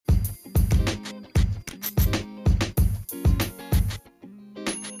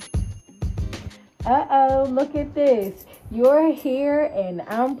Uh-oh, look at this. You're here and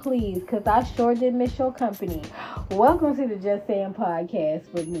I'm pleased because I sure did miss your company. Welcome to the Just Saying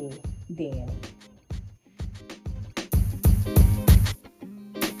podcast with me, Dan.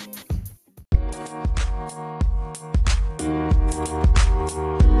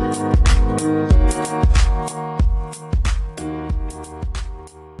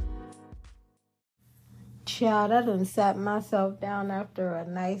 Child, I done sat myself down after a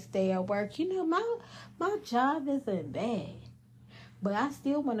nice day at work. My job isn't bad. But I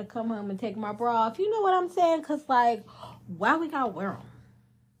still want to come home and take my bra off. You know what I'm saying? Because, like, why we gotta wear them?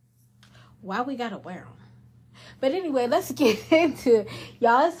 Why we gotta wear them? But anyway, let's get into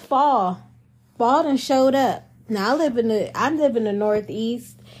y'all. It's fall. Fall done showed up. Now I live in the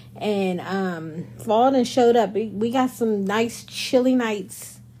Northeast, and fall done showed up. We got some nice chilly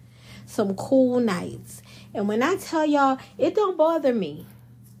nights, some cool nights, and when I tell y'all, it don't bother me.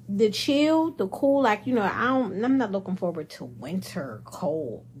 The chill, the cool, like, I'm not looking forward to winter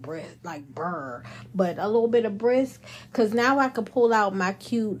cold, brisk, like burr, but a little bit of brisk, because now I can pull out my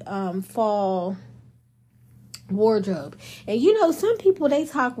cute fall wardrobe. And some people, they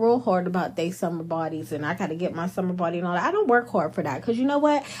talk real hard about their summer bodies, and I gotta get my summer body and all that. I don't work hard for that, because you know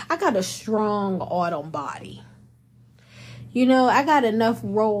what? I got a strong autumn body. I got enough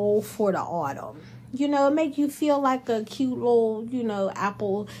roll for the autumn. It make you feel like a cute little,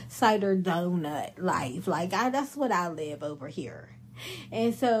 apple cider donut life. That's what I live over here.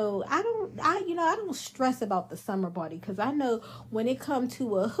 And so I don't stress about the summer body, because I know when it comes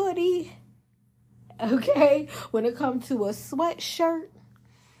to a hoodie, okay, when it comes to a sweatshirt,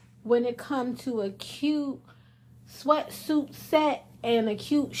 when it comes to a cute sweatsuit set and a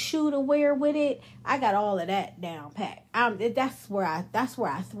cute shoe to wear with it, I got all of that down pat. That's where I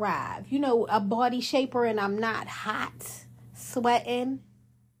thrive. A body shaper, and I'm not hot, sweating.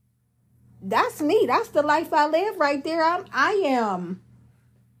 That's me. That's the life I live right there. I am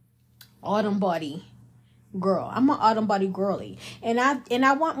autumn body girl. I'm an autumn body girly, and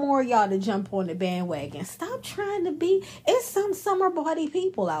I want more of y'all to jump on the bandwagon. Stop trying to be. It's some summer body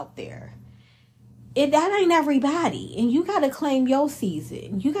people out there. That ain't everybody, and you gotta claim your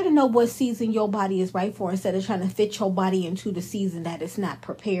season. You gotta know what season your body is right for, instead of trying to fit your body into the season that it's not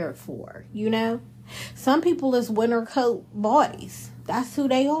prepared for. Some people is winter coat bodies. That's who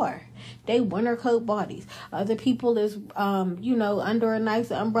they are. They winter coat bodies. Other people is under a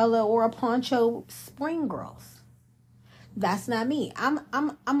nice umbrella or a poncho spring girls. That's not me. I'm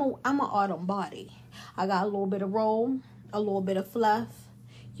an autumn body. I got a little bit of roll, a little bit of fluff,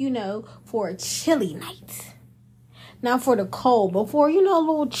 for a chilly night. Now for the cold, before, a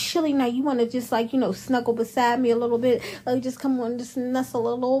little chilly night, you want to just snuggle beside me a little bit. Like, just come on, just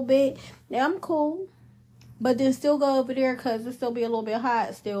nestle a little bit. Yeah, I'm cool. But then still go over there, because it still be a little bit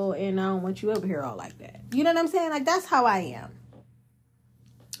hot still, and I don't want you over here all like that. You know what I'm saying? Like, that's how I am.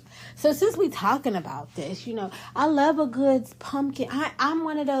 So since we talking about this, I love a good pumpkin. I'm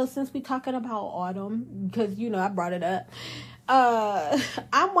one of those, since we talking about autumn, because, I brought it up.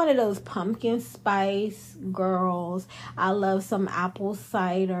 I'm one of those pumpkin spice girls. I love some apple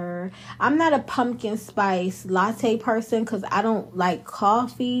cider. I'm not a pumpkin spice latte person, because I don't like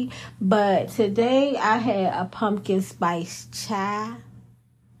coffee. But today I had a pumpkin spice chai,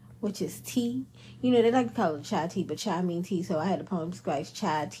 which is tea. They like to call it chai tea, but chai mean tea. So I had a pumpkin spice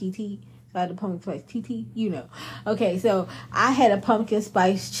chai tea. So I had a pumpkin spice tea. Okay, so I had a pumpkin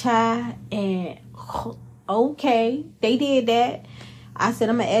spice chai, and okay, they did that. I said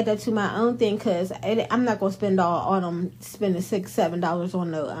I'm gonna add that to my own thing, because I'm not gonna spend all autumn spending $6-7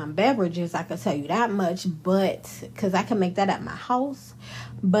 on the beverages. I can tell you that much, but because I can make that at my house,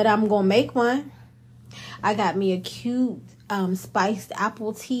 but I'm gonna make one. I got me a cute spiced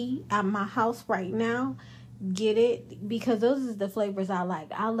apple tea at my house right now. Get it, because those are the flavors I like.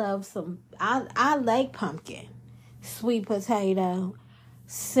 I love I like pumpkin, sweet potato,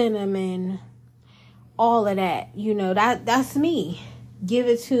 cinnamon, all of that. That's me. Give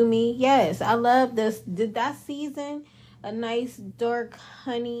it to me. Yes, I love this. That season, a nice dark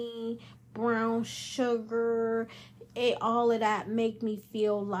honey, brown sugar, all of that make me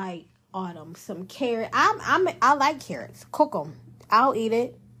feel like autumn. Some carrot. I like carrots. Cook them. I'll eat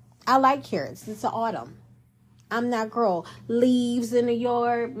it. I like carrots. It's autumn. I'm that girl. Leaves in the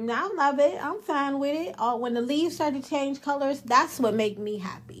yard. I love it. I'm fine with it. When the leaves start to change colors, that's what make me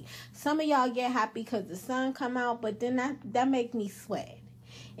happy. Some of y'all get happy because the sun come out, but then that make me sweat.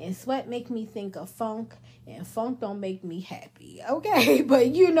 And sweat make me think of funk, and funk don't make me happy. Okay, but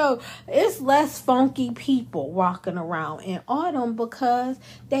it's less funky people walking around in autumn, because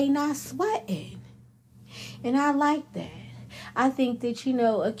they not sweating. And I like that. I think that, you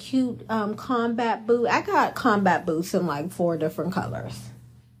know, a cute combat boot. I got combat boots in like 4 different colors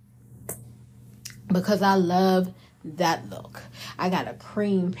because I love that look. I got a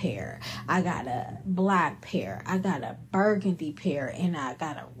cream pair, I got a black pair, I got a burgundy pair, and I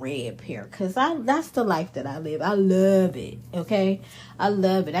got a red pair because that's the life that I live. I love it. Okay, I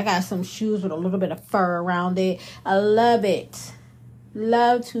love it. I got some shoes with a little bit of fur around it. I love it.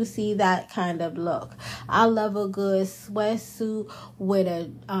 Love to see that kind of look. I love a good sweatsuit with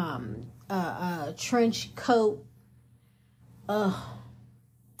a trench coat.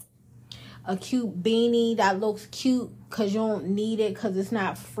 A cute beanie that looks cute because you don't need it because it's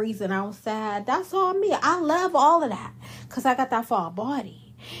not freezing outside. That's all me. I love all of that because I got that fall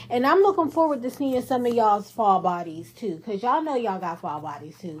body. And I'm looking forward to seeing some of y'all's fall bodies too, because y'all know y'all got fall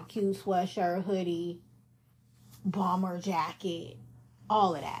bodies too. Cute sweatshirt, hoodie, bomber jacket,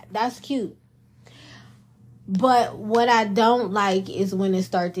 all of that. That's cute. But what I don't like is when it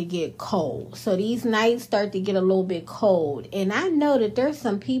starts to get cold. So these nights start to get a little bit cold. And I know that there's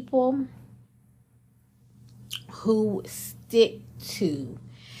some people who stick to,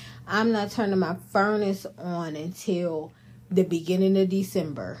 I'm not turning my furnace on until the beginning of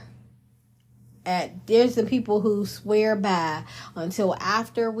December. There's some people who swear by until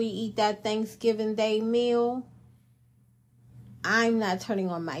after we eat that Thanksgiving Day meal, I'm not turning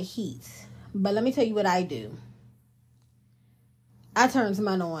on my heat. But let me tell you what I do. I turn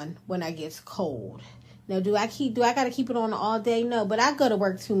mine on when it gets cold. Now, do I gotta keep it on all day? No, but I go to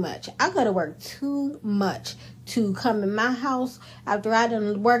work too much. I go to work too much to come in my house after I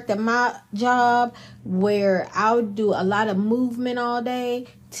done worked at my job where I would do a lot of movement all day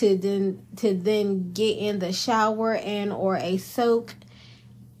to then get in the shower and or a soak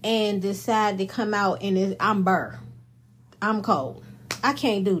and decide to come out and I'm burr. I'm cold. I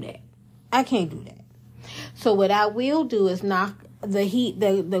can't do that. So what I will do is knock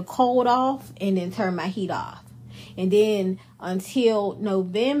the cold off and then turn my heat off. And then until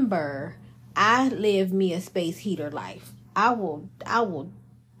November, I live me a space heater life. I will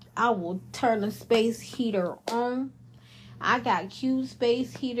turn a space heater on. I got cute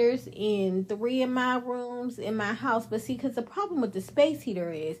space heaters in 3 of my rooms in my house. But see, because the problem with the space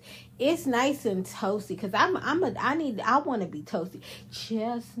heater is it's nice and toasty. Because I want to be toasty.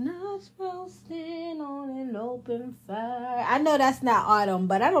 Chestnuts roasting on an open fire. I know that's not autumn,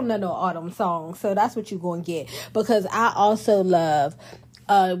 but I don't know no autumn song. So that's what you're going to get. Because I also love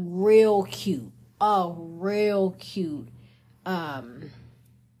a real cute fire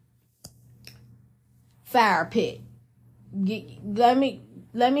pit. Let me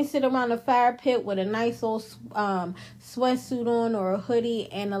sit around a fire pit with a nice little sweatsuit on or a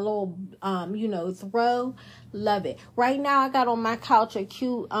hoodie and a little throw. Love it. Right now I got on my couch a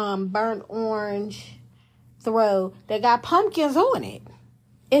cute burnt orange throw that got pumpkins on it.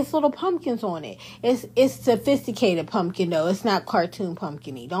 It's little pumpkins on it. It's sophisticated pumpkin though. It's not cartoon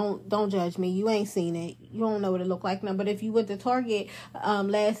pumpkin-y. Don't judge me. You ain't seen it. You don't know what it look like now. But if you went to Target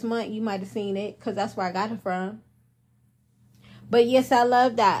last month, you might have seen it because that's where I got it from. But yes, I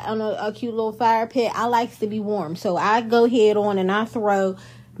love that on a cute little fire pit. I likes to be warm, so I go head on and I throw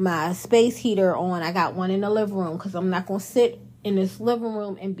my space heater on. I got one in the living room because I'm not gonna sit in this living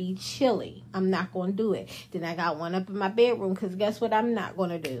room and be chilly. I'm not gonna do it. Then I got one up in my bedroom because guess what? I'm not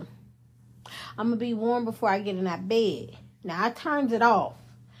gonna do. I'm gonna be warm before I get in that bed. Now I turns it off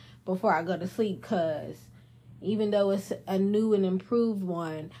before I go to sleep because even though it's a new and improved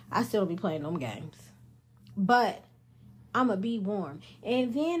one, I still be playing them games. But I'm going to be warm.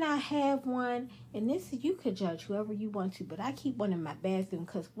 And then I have one, and this, you could judge whoever you want to, but I keep one in my bathroom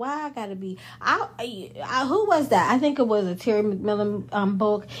because why I got to be, who was that? I think it was a Terry McMillan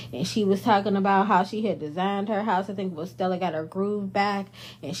book, and she was talking about how she had designed her house. I think it was Stella got her groove back,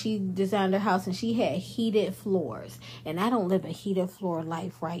 and she designed her house, and she had heated floors. And I don't live a heated floor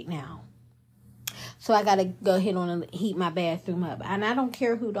life right now. So I got to go ahead on and heat my bathroom up. And I don't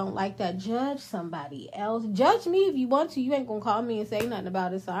care who don't like that. Judge somebody else. Judge me if you want to. You ain't going to call me and say nothing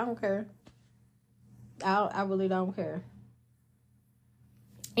about it. So I don't care. I really don't care.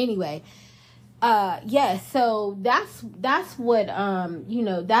 Anyway. So that's what,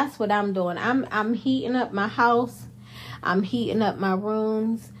 that's what I'm doing. I'm heating up my house. I'm heating up my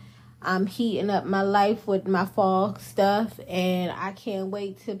rooms. I'm heating up my life with my fall stuff, and I can't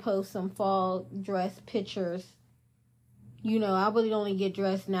wait to post some fall dress pictures You know, I really only get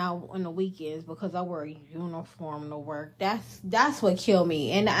dressed now on the weekends because I wear a uniform to work. That's what killed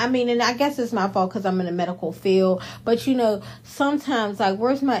me. And I mean, and I guess it's my fault because I'm in the medical field. But you know, sometimes like,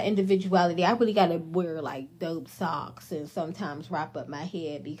 where's my individuality? I really gotta wear like dope socks and sometimes wrap up my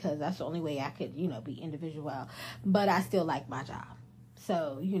head because that's the only way I could, you know, be individual. But I still like my job.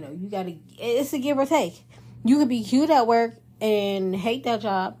 So you know, it's a give or take. You could be cute at work and hate that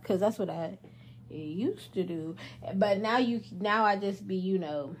job because that's what I used to do, but now I just be, you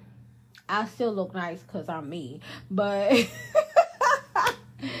know, I still look nice because I'm me, but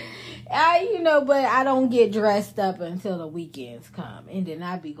but I don't get dressed up until the weekends come, and then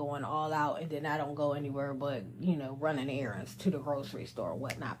I be going all out, and then I don't go anywhere but, you know, running errands to the grocery store or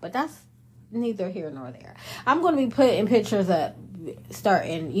whatnot. But that's neither here nor there. I'm going to be putting pictures up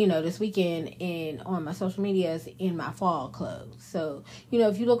starting, you know, this weekend on my social medias in my fall clothes. So, you know,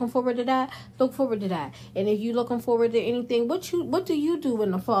 if you're looking forward to that, look forward to that. And if you're looking forward to anything, what do you do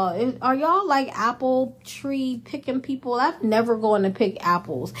in the fall? Are y'all like apple tree picking people? I've never gone to pick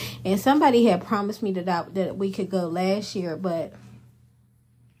apples. And somebody had promised me that we could go last year, but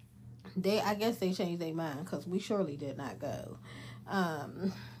I guess they changed their mind because we surely did not go.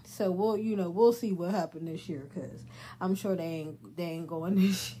 So we'll see what happened this year, because I'm sure they ain't going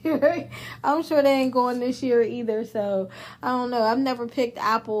this year. I'm sure they ain't going this year either. So I don't know. I've never picked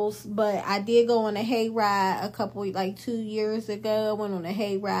apples, but I did go on a hayride 2 years ago. I went on a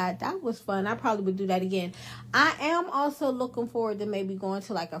hayride. That was fun. I probably would do that again. I am also looking forward to maybe going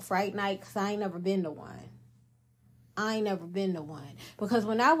to like a fright night, because I ain't never been to one. Because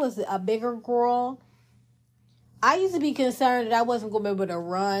when I was a bigger girl, I used to be concerned that I wasn't going to be able to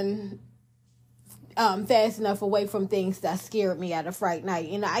run fast enough away from things that scared me at a fright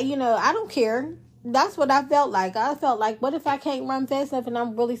night. And I don't care. That's what I felt like. I felt like, what if I can't run fast enough and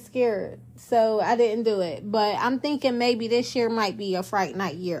I'm really scared? So I didn't do it. But I'm thinking maybe this year might be a fright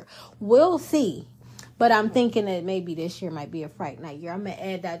night year. We'll see. But I'm thinking that maybe this year might be a fright night year. I'm going to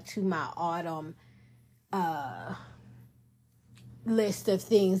add that to my autumn list of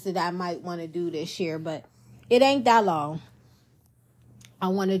things that I might want to do this year. But it ain't that long. I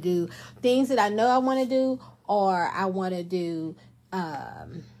want to do things that I know I want to do, or I want to do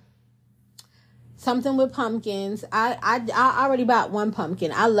something with pumpkins. I already bought one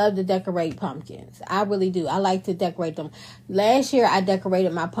pumpkin. I love to decorate pumpkins. I really do. I like to decorate them. Last year I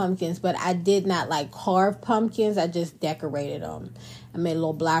decorated my pumpkins, but I did not like carve pumpkins. I just decorated them. I made a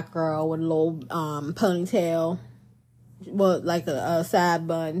little black girl with a little ponytail. Well, like a side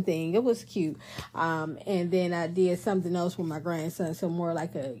bun thing. It was cute. And then I did something else with my grandson, so more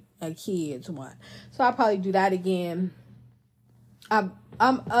like a kid's one. So I'll probably do that again. I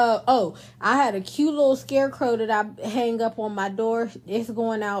had a cute little scarecrow that I hang up on my door. It's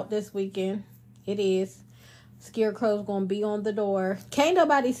going out this weekend. It is. Scarecrow's gonna be on the door. Can't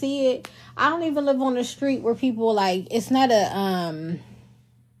nobody see it. I don't even live on the street where people it's not a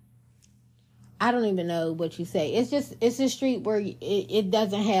I don't even know what you say. It's a street where it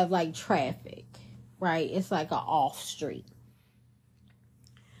doesn't have like traffic, right? It's like an off street.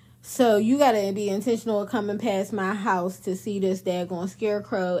 So you got to be intentional of coming past my house to see this daggone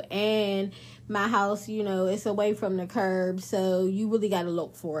scarecrow. And my house, it's away from the curb, so you really got to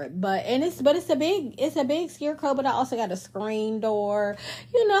look for it. But it's a big scarecrow, but I also got a screen door.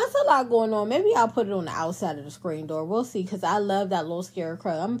 It's a lot going on. Maybe I'll put it on the outside of the screen door. We'll see, because I love that little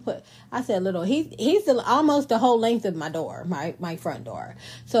scarecrow. I said little. He's almost the whole length of my door, my front door.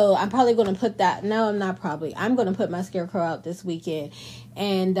 So I'm probably going to put that. No, I'm not probably. I'm going to put my scarecrow out this weekend.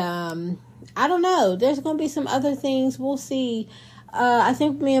 And I don't know. There's going to be some other things. We'll see. I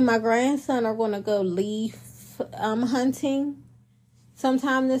think me and my grandson are going to go leaf hunting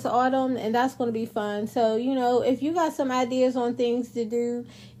sometime this autumn, and that's going to be fun. So, if you got some ideas on things to do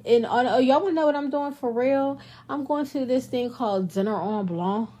in autumn, y'all want to know what I'm doing for real? I'm going to this thing called Dinner en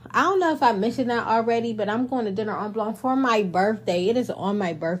Blanc. I don't know if I mentioned that already, but I'm going to Dinner en Blanc for my birthday. It is on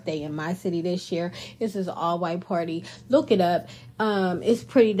my birthday in my city this year. This is an all-white party. Look it up. It's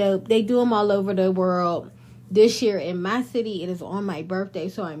pretty dope. They do them all over the world. This year in my city, it is on my birthday,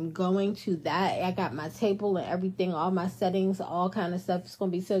 so I'm going to that. I got my table and everything, all my settings, all kind of stuff. It's going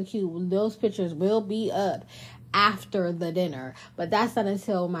to be so cute. Those pictures will be up after the dinner, but that's not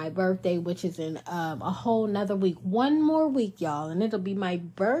until my birthday, which is in a whole nother week. One more week, y'all, and it'll be my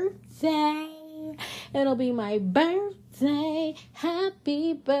birthday. It'll be my birthday.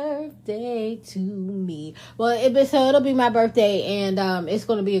 Happy birthday to me. Well, it'll be my birthday, and it's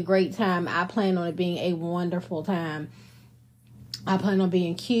going to be a great time. I plan on it being a wonderful time. I plan on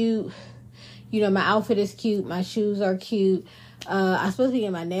being cute. My outfit is cute. My shoes are cute. I'm supposed to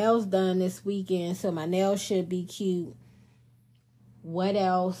get my nails done this weekend, so my nails should be cute. What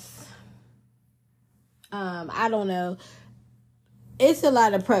else? I don't know. It's a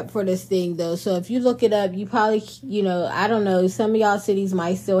lot of prep for this thing, though. So if you look it up, you probably, I don't know. Some of y'all cities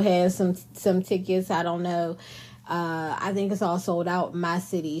might still have some tickets. I don't know. I think it's all sold out in my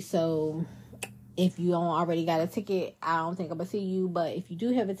city. So if you don't already got a ticket, I don't think I'm going to see you. But if you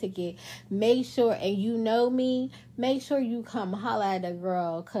do have a ticket, make sure, and you know me, make sure you come holla at the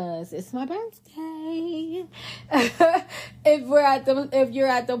girl, because it's my birthday. if you're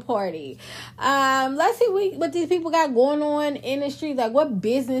at the party. Let's see what these people got going on in the streets. Like, what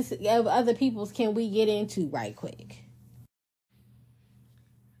business of other people's can we get into right quick?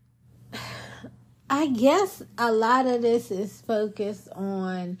 I guess a lot of this is focused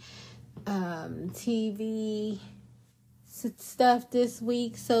on TV stuff this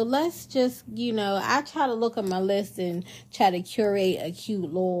week. So let's just, I try to look at my list and try to curate a cute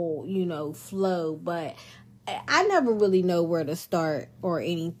little, flow, but I never really know where to start or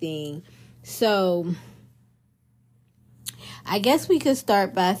anything. So I guess we could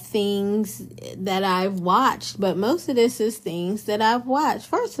start by things that I've watched, but most of this is things that I've watched.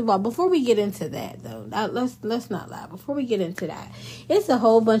 First of all, before we get into that, though, let's not lie. Before we get into that, it's a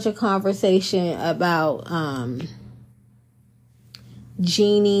whole bunch of conversation about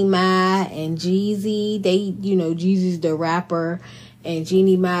Jeannie Mai and Jeezy. They, Jeezy's the rapper, and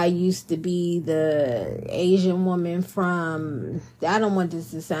Jeannie Mai used to be the Asian woman from. I don't want this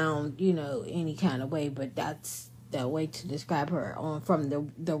to sound, any kind of way, but that's the way to describe her from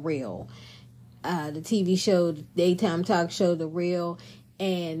the Real, the TV show, the daytime talk show, The Real,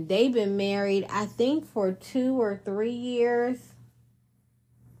 and they've been married, I think, for 2 or 3 years.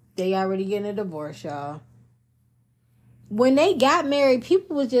 They already getting a divorce, y'all. When they got married,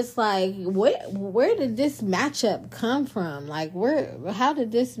 people was just like, where did this matchup come from? Like, how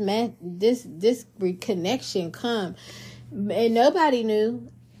did this connection come? And nobody knew.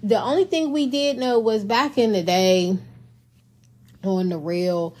 The only thing we did know was back in the day on The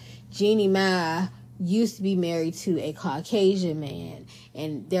Real, Jeannie Mai used to be married to a Caucasian man.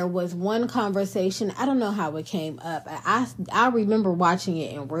 And there was one conversation, I don't know how it came up. I remember watching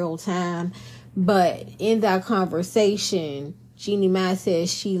it in real time. But in that conversation, Jeannie Mai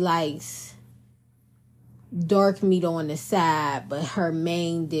says she likes dark meat on the side, but her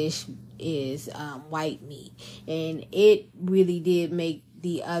main dish is white meat. And it really did make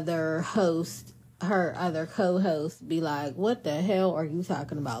the other host, her other co-host, be like, what the hell are you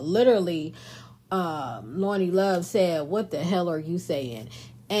talking about? Literally, Lornie Love said, what the hell are you saying?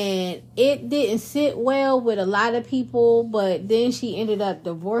 And it didn't sit well with a lot of people, but then she ended up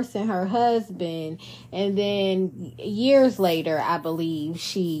divorcing her husband. And then years later, I believe,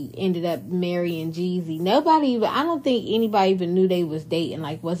 she ended up marrying Jeezy. I don't think anybody even knew they was dating.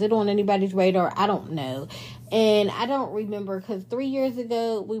 Like, was it on anybody's radar? I don't know. And I don't remember, because 3 years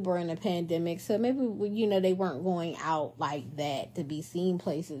ago, we were in a pandemic. So maybe, they weren't going out like that to be seen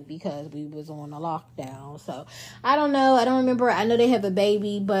places because we was on a lockdown. So I don't know. I don't remember. I know they have a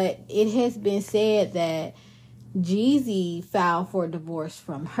baby, but it has been said that Jeezy filed for divorce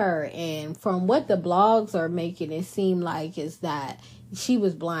from her. And from what the blogs are making it seem like is that she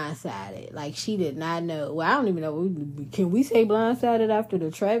was blindsided. Like, she did not know. Well, I don't even know. Can we say blindsided after the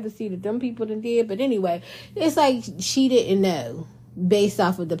travesty that them people done did? But anyway, it's like she didn't know based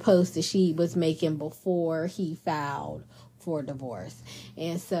off of the post that she was making before he filed for divorce.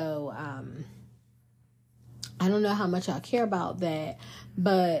 And so, I don't know how much I care about that.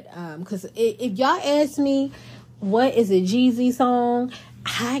 But, because if y'all ask me, what is a Jeezy song?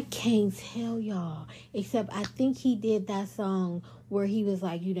 I can't tell y'all. Except I think he did that song where he was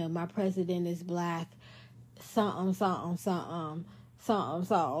like, my president is black. Something. Like,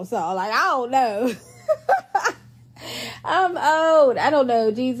 I don't know. I'm old. I don't know.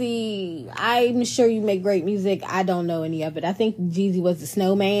 Jeezy, I'm sure you make great music. I don't know any of it. I think Jeezy was the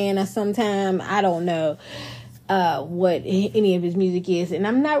snowman or sometime. I don't know what any of his music is, and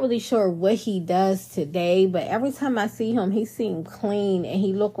I'm not really sure what he does today, but every time I see him, he seemed clean and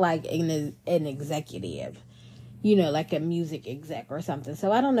he looked like an executive, like a music exec or something.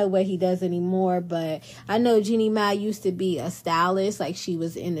 So I don't know what he does anymore, but I know Jeannie Mai used to be a stylist, like she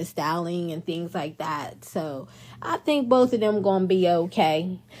was into styling and things like that. So I think both of them gonna be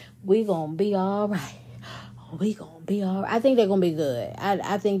okay. We gonna be all right. We gonna be all right. I think they're gonna be good.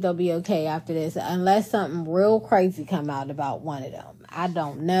 I think they'll be okay after this, unless something real crazy come out about one of them. I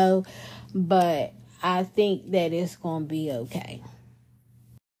don't know, but I think that it's gonna be okay.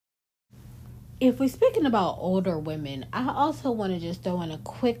 if we're speaking about older women, I also want to just throw in a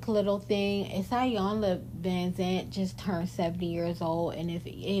quick little thing. It's Iyanla Vanzant just turned 70 years old, and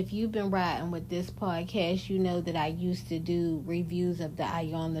if you've been riding with this podcast, you know that I used to do reviews of the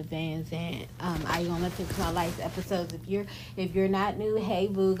Iyanla Vanzant, Iyanla Fix My Life episodes. If you're not new, hey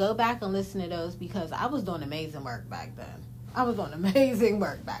boo, go back and listen to those because I was doing amazing work back then.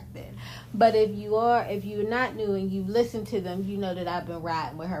 But if you're not new and you've listened to them, you know that I've been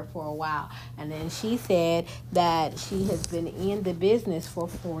riding with her for a while. And then she said that she has been in the business for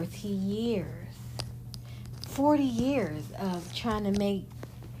 40 years. 40 years of trying to make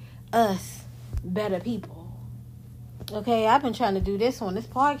us better people. Okay, I've been trying to do this on this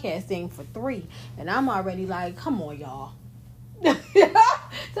podcast thing for 3. And I'm already like, come on, y'all.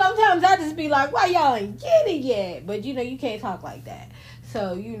 Sometimes I just be like, why y'all ain't get it yet? But you can't talk like that.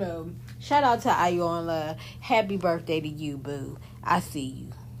 So, shout out to Iyanla. Happy birthday to you, boo. I see you.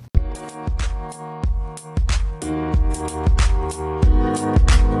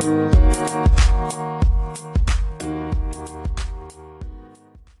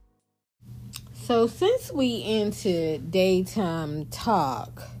 So since we into daytime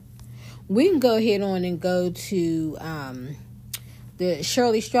talk, we can go ahead on and go to the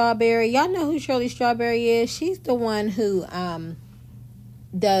Shirley Strawberry. Y'all know who Shirley Strawberry is? She's the one who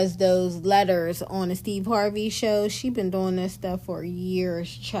does those letters on the Steve Harvey show. She been doing this stuff for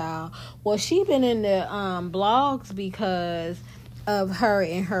years, child. Well, she been in the blogs because of her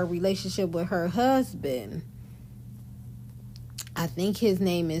and her relationship with her husband. I think his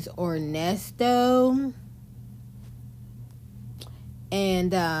name is Ernesto.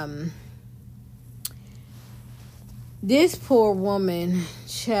 And this poor woman,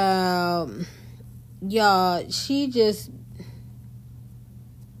 child, y'all, she just,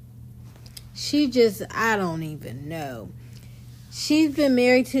 I don't even know. She's been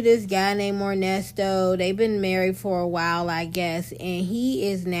married to this guy named Ernesto. They've been married for a while, I guess, and he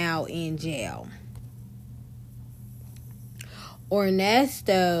is now in jail.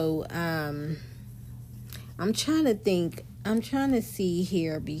 Ernesto, I'm trying to see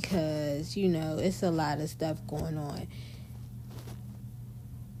here because, it's a lot of stuff going on.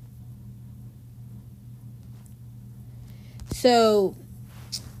 So,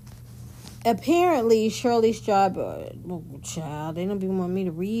 apparently, Shirley Strawberry, child, they don't be wanting me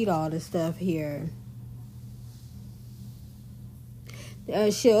to read all this stuff here.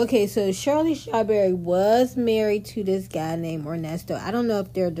 So Shirley Strawberry was married to this guy named Ernesto. I don't know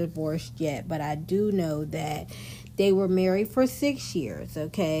if they're divorced yet, but I do know that they were married for 6 years,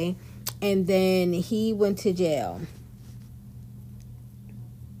 okay? And then he went to jail.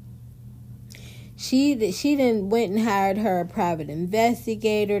 She then went and hired her a private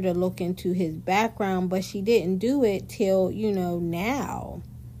investigator to look into his background, but she didn't do it till, now.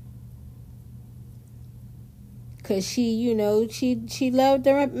 Because she loved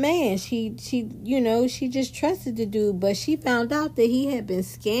her man. She just trusted the dude. But she found out that he had been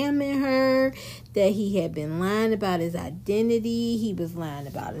scamming her, that he had been lying about his identity. He was lying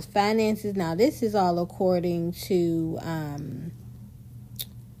about his finances. Now, this is all according to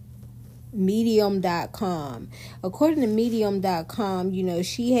Medium.com. According to Medium.com,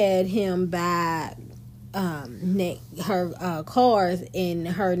 she had him buy her cars in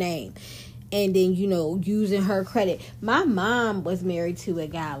her name. And then, using her credit. My mom was married to a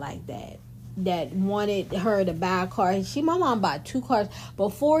guy like that wanted her to buy a car. My mom bought 2 cars.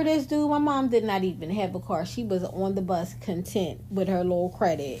 Before this dude, my mom did not even have a car. She was on the bus content with her little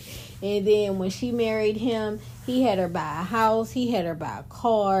credit. And then when she married him, he had her buy a house. He had her buy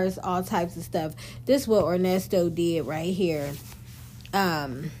cars, all types of stuff. This is what Ernesto did right here.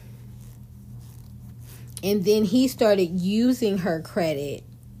 And then he started using her credit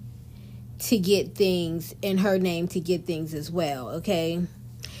to get things in her name, to get things as well, okay?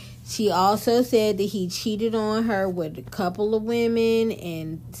 She also said that he cheated on her with a couple of women,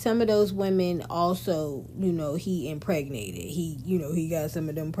 and some of those women also, he impregnated. He got some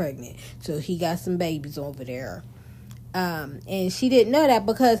of them pregnant. So he got some babies over there. And she didn't know that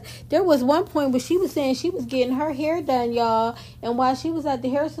because there was one point where she was saying she was getting her hair done, y'all, and while she was at the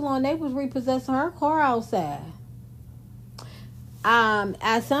hair salon, they was repossessing her car outside.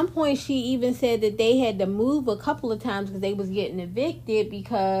 At some point, she even said that they had to move a couple of times because they was getting evicted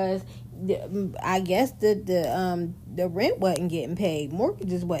because I guess the rent wasn't getting paid,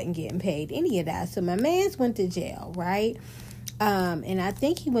 mortgages wasn't getting paid, any of that. So my man's went to jail, right? And I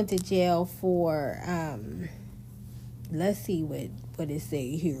think he went to jail for let's see what it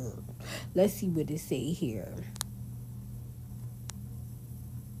say here. Let's see what it say here.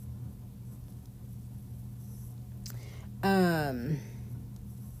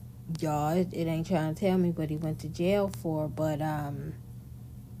 Y'all, it ain't trying to tell me what he went to jail for, but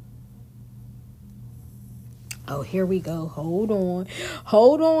oh, here we go. Hold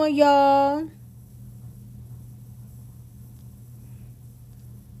on, y'all.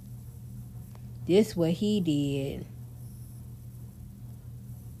 This what he did.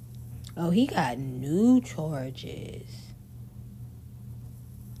 Oh, he got new charges.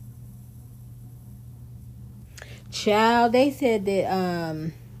 Child, they said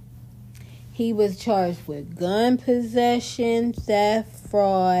that he was charged with gun possession, theft,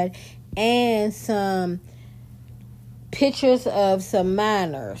 fraud, and some pictures of some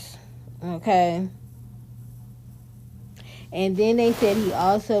minors. Okay. And then they said he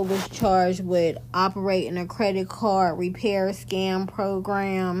also was charged with operating a credit card repair scam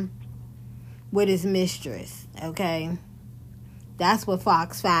program with his mistress. Okay. That's what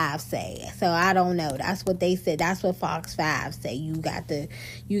Fox 5 say. So I don't know. That's what they said. That's what Fox 5 say. You got to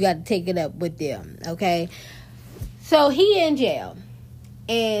take it up with them. Okay. So he in jail.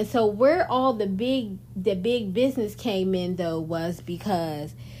 And so where all the big business came in though was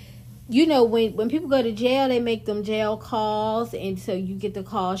because, you know, when people go to jail, they make them jail calls. And so you get the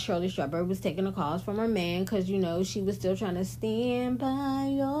call. Shirley Strawberry was taking the calls from her man because, you know, she was still trying to stand by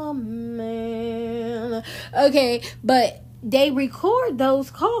your man. Okay, but they record those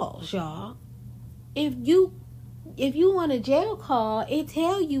calls, y'all. If you want a jail call, it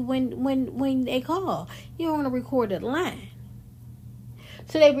tell you when they call. You don't want to record a line.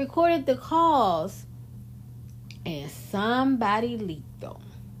 So they recorded the calls and somebody leaked them.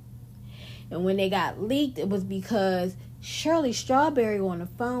 And when they got leaked, it was because Shirley Strawberry on the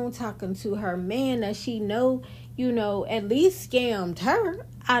phone talking to her man that she know, you know, at least scammed her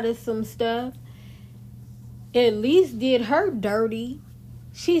out of some stuff. At least did her dirty.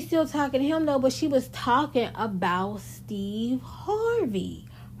 She's still talking to him though, but she was talking about Steve Harvey,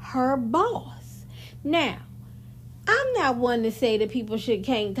 her boss. Now, I'm not one to say that people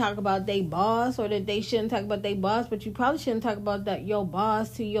can't talk about their boss or that they shouldn't talk about their boss, but you probably shouldn't talk about that your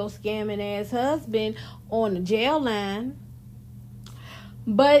boss to your scamming ass husband on the jail line.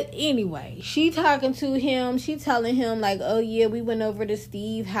 But anyway, she talking to him. She telling him like, oh yeah, we went over to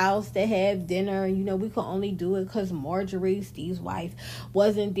Steve's house to have dinner. You know, we could only do it because Marjorie, Steve's wife,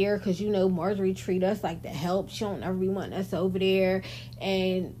 wasn't there. Because, you know, Marjorie treat us like the help. She don't ever be wanting us over there.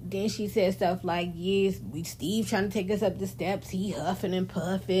 And then she said stuff like, yes, Steve trying to take us up the steps. He huffing and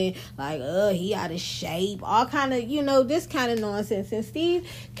puffing. Like, he out of shape. All kind of, you know, this kind of nonsense. And Steve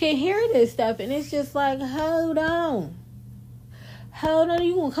can hear this stuff. And it's just like, hold on.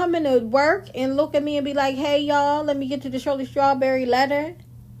 You gonna come into work and look at me and be like, hey y'all, let me get to the Shirley Strawberry letter.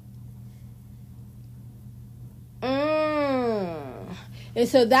 And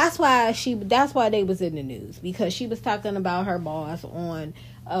so that's why they was in the news, because she was talking about her boss on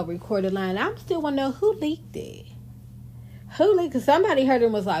a recorded line. I still want to know who leaked it. Because somebody heard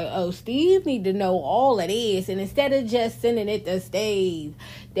him was like, oh, Steve need to know all of this. And instead of just sending it to Steve,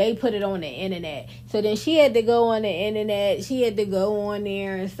 they put it on the internet. So then she had to go on the internet. She had to go on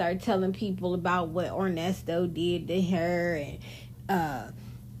there and start telling people about what Ernesto did to her. And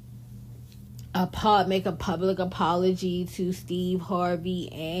make a public apology to Steve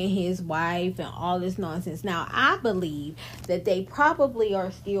Harvey and his wife and all this nonsense. Now, I believe that they probably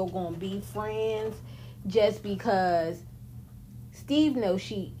are still going to be friends just because Steve knows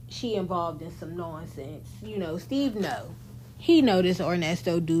she involved in some nonsense. You know, Steve He know this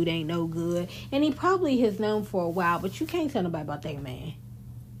Ernesto dude ain't no good. And he probably has known for a while, but you can't tell nobody about that man.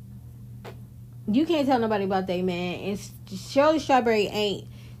 You can't tell nobody about that man. And Shirley Strawberry ain't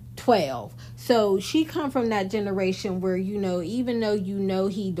 12. So she come from that generation where, you know, even though you know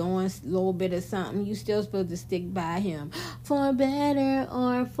he doing a little bit of something, you still supposed to stick by him. For better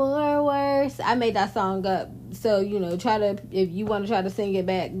or for worse. I made that song up. So, you know, if you want to try to sing it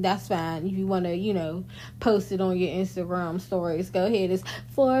back, that's fine. If you want to, you know, post it on your Instagram stories, go ahead. It's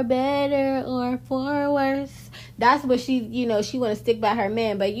for better or for worse. That's what she want to stick by her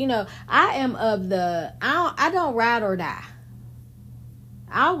man. But, you know, I am of I don't ride or die.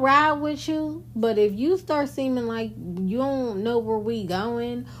 I'll ride with you, but if you start seeming like you don't know where we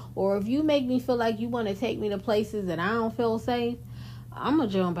going, or if you make me feel like you want to take me to places that I don't feel safe, I'm going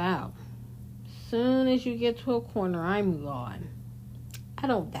to jump out. Soon as you get to a corner, I'm gone. I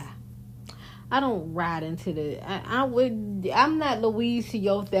don't die. I don't ride into I'm not Louise to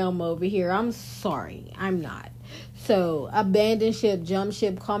your Thelma over here. I'm sorry. I'm not. So abandon ship, jump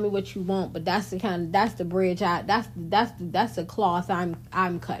ship, call me what you want, but that's the bridge that's the cloth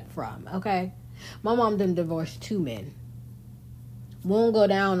I'm cut from, okay? My mom done divorced 2 men. Won't go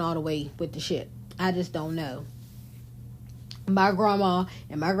down all the way with the ship. I just don't know. My grandma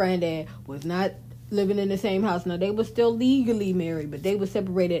and my granddad was not living in the same house. Now, they were still legally married, but they were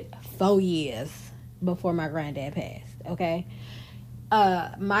separated 4 years before my granddad passed, okay?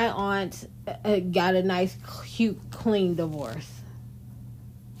 My aunt got a nice, cute, clean divorce.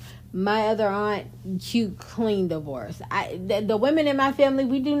 My other aunt, cute, clean divorce. The women in my family,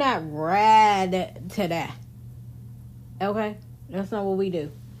 we do not ride to that. Okay? That's not what we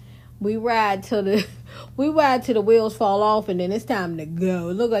do. We ride till the wheels fall off, and then it's time to go.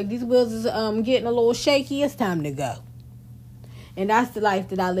 It look like these wheels is getting a little shaky. It's time to go. And that's the life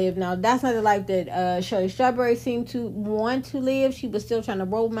that I live now. That's not the life that Shirley Strawberry seemed to want to live. She was still trying to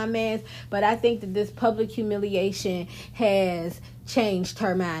roll my mans. But I think that this public humiliation has changed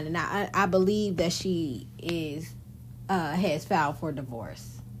her mind. And I believe that she has filed for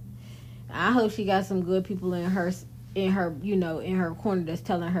divorce. I hope she got some good people in her corner that's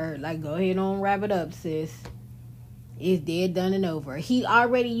telling her, like, go ahead on, wrap it up, sis. It's dead, done, and over. He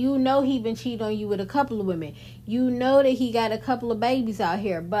already, he been cheating on you with a couple of women. You know that he got a couple of babies out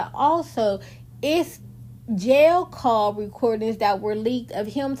here. But also, it's jail call recordings that were leaked of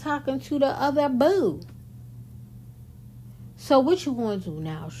him talking to the other boo. So what you going to do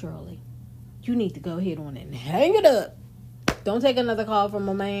now, Shirley? You need to go ahead on and hang it up. Don't take another call from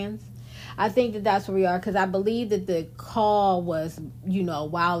a man's. I think that that's where we are, because I believe that the call was, a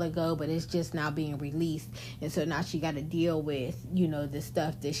while ago, but it's just now being released. And so now she got to deal with, the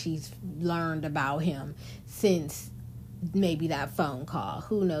stuff that she's learned about him since maybe that phone call.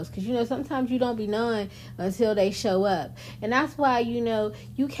 Who knows? Because, sometimes you don't be knowing until they show up. And that's why,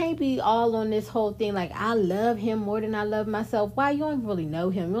 you can't be all on this whole thing like, I love him more than I love myself. Why? You don't really know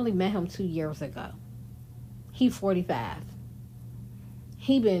him. You only met him 2 years ago. He's 45.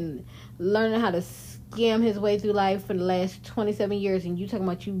 He been learning how to scam his way through life for the last 27 years, and you talking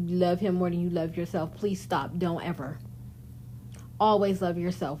about you love him more than you love yourself. Please stop. Don't ever. Always love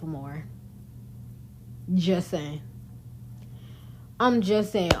yourself more. Just saying. I'm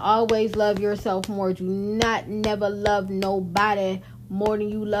just saying. Always love yourself more. Do not never love nobody more than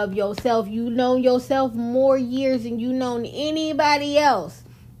you love yourself. You know yourself more years than you known anybody else.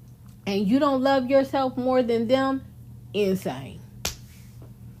 And you don't love yourself more than them. Insane.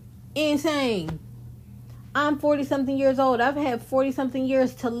 Insane. I'm 40-something years old. I've had 40-something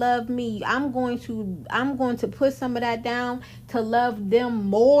years to love me. I'm going to put some of that down to love them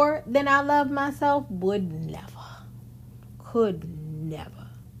more than I love myself. Would never. Could never.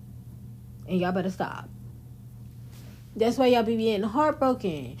 And y'all better stop. That's why y'all be getting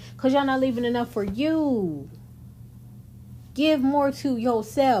heartbroken. Because y'all not leaving enough for you. Give more to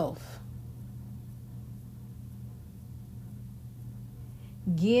yourself.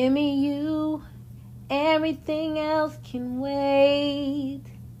 Give me you. Everything else can wait.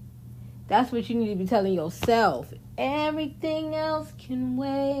 That's what you need to be telling yourself. Everything else can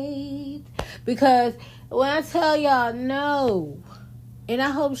wait. Because when I tell y'all no, and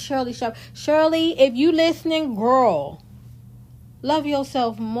I hope Shirley, if you listening, girl, love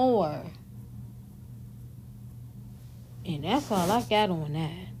yourself more. And that's all I got on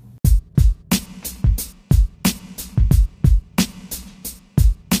that.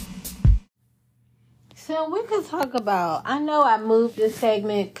 So we could talk about, I know I moved this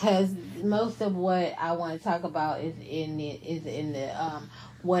segment because most of what I want to talk about is in the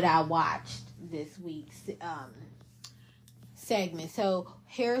what I watched this week's segment. So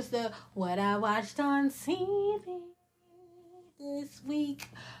here's the what I watched on TV this week.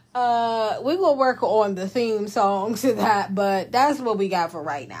 We will work on the theme song to that, but that's what we got for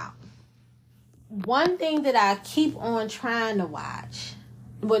right now. One thing that I keep on trying to watch.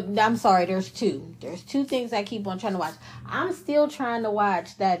 But I'm sorry, there's two. There's two things I keep on trying to watch. I'm still trying to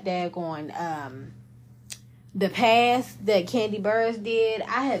watch that daggone The Past that Kandi Burruss did.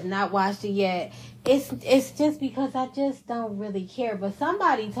 I have not watched it yet. It's just because I just don't really care. But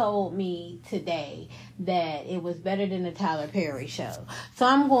somebody told me today that it was better than the Tyler Perry show. So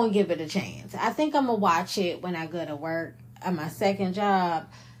I'm going to give it a chance. I think I'm going to watch it when I go to work at my second job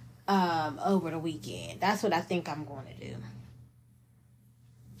over the weekend. That's what I think I'm going to do.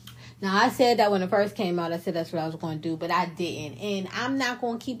 Now, I said that when it first came out, I said that's what I was going to do, but I didn't. And I'm not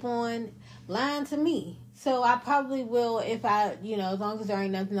going to keep on lying to me. So I probably will if I, as long as there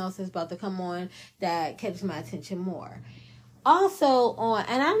ain't nothing else that's about to come on that catches my attention more. Also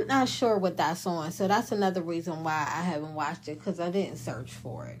and I'm not sure what that's on, so that's another reason why I haven't watched it, because I didn't search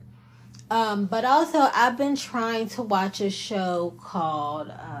for it. But also, I've been trying to watch a show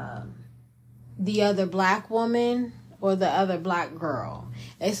called The Other Black Woman or The Other Black Girl.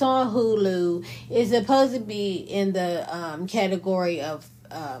 It's on Hulu. It's supposed to be in the category of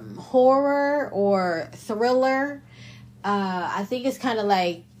horror or thriller. I think it's kind of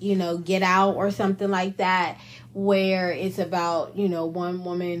like, Get Out or something like that, where it's about, one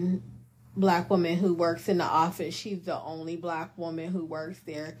woman, black woman who works in the office. She's the only black woman who works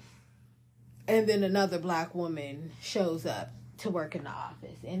there. And then another black woman shows up to work in the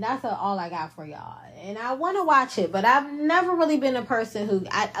office. And that's all I got for y'all. And I want to watch it, but I've never really been a person who,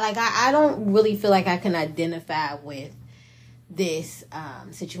 I don't really feel like I can identify with this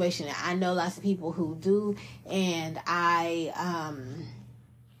situation. I know lots of people who do, and I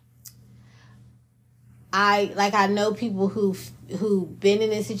know people who've been in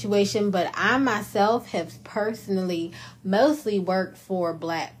this situation, but I myself have personally mostly worked for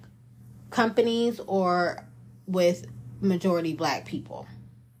black companies or with majority black people.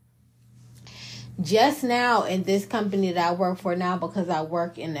 Just now in this company that I work for now, because I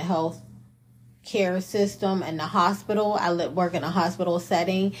work in the health care system and the hospital, I work in a hospital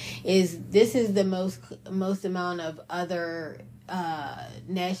setting, this is the most amount of other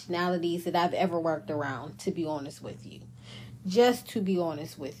nationalities that I've ever worked around, to be honest with you. Just to be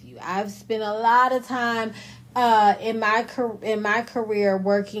honest with you, I've spent a lot of time in my career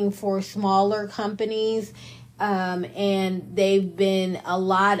working for smaller companies, and they've been a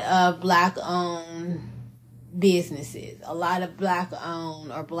lot of black owned businesses, a lot of black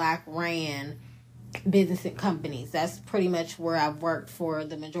owned or black ran business and companies. That's pretty much where I've worked for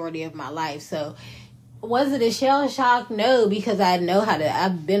the majority of my life. So was it a shell shock? No, because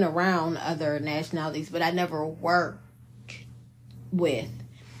I've been around other nationalities, but I never worked with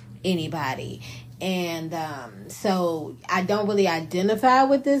anybody. And so I don't really identify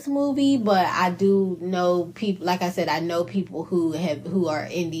with this movie, but I do know people. Like I said, I know people who are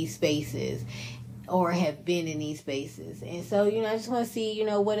in these spaces or have been in these spaces. And so, I just want to see,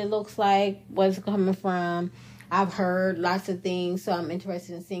 what it looks like, what's coming from. I've heard lots of things, so I'm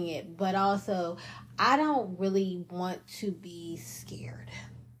interested in seeing it. But also, I don't really want to be scared.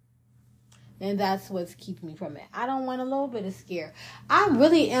 And that's what's keeping me from it. I don't want a little bit of scare. I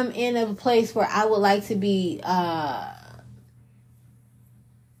really am in a place where I would like to be, I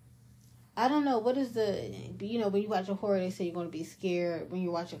don't know, what is when you watch a horror, they say you're going to be scared. When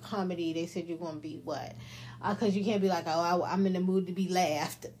you watch a comedy, they said you're going to be what? Because you can't be like, I'm in the mood to be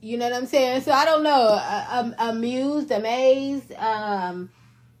laughed. You know what I'm saying? So I don't know. Amused, amazed. I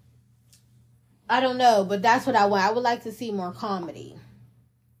don't know, but that's what I want. I would like to see more comedy.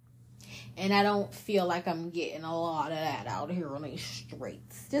 And I don't feel like I'm getting a lot of that out here on these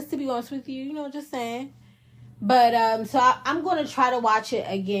streets. Just to be honest with you, just saying. But, so I'm going to try to watch it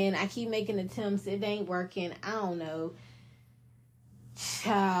again. I keep making attempts. It ain't working. I don't know.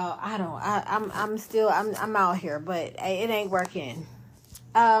 Child, I'm out here, but it ain't working.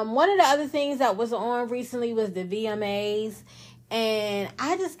 One of the other things that was on recently was the VMAs. And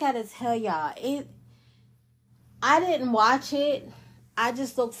I just got to tell y'all, I didn't watch it. I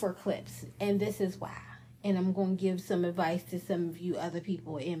just look for clips, and this is why. And I'm going to give some advice to some of you other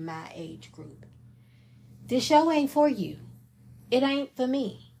people in my age group. This show ain't for you. It ain't for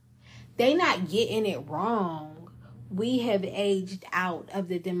me. They not getting it wrong. We have aged out of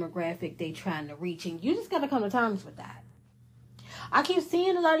the demographic they trying to reach, and you just got to come to terms with that. I keep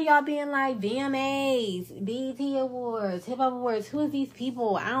seeing a lot of y'all being like VMAs, BET Awards, Hip Hop Awards. Who are these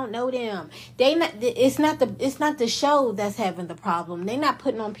people? I don't know them. It's not the show that's having the problem. They're not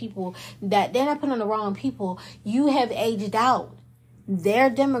putting on the wrong people. You have aged out. Their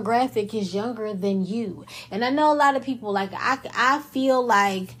demographic is younger than you. And I know a lot of people, I feel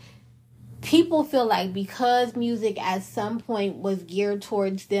like people feel like because music at some point was geared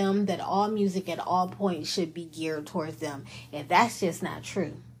towards them, that all music at all points should be geared towards them. And that's just not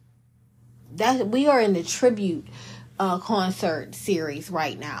true. We are in the tribute concert series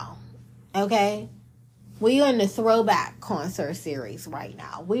right now. Okay? We are in the throwback concert series right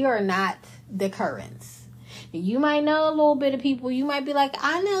now. We are not the currents. You might know a little bit of people. You might be like,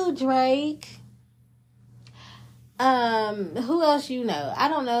 I know Drake. Who else you know? I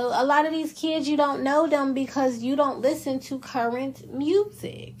don't know. A lot of these kids, you don't know them because you don't listen to current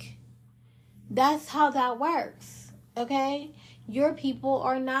music. That's how that works. Okay? Your people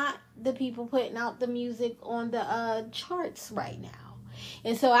are not the people putting out the music on the charts right now.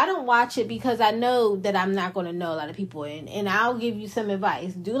 And so I don't watch it because I know that I'm not going to know a lot of people. And I'll give you some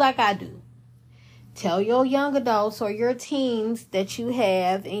advice. Do like I do. Tell your young adults or your teens that you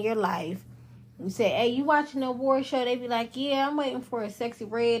have in your life. You say, hey, you watching the award show? They be like, yeah, I'm waiting for a Sexy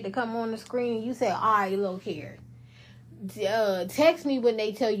Red to come on the screen. You say, all right, look here. Text me when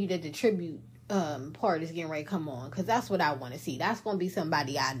they tell you that the tribute part is getting ready to come on. Because that's what I want to see. That's going to be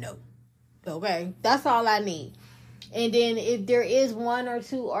somebody I know. Okay? That's all I need. And then if there is one or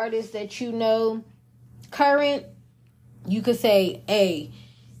two artists that you know current, You could say, hey,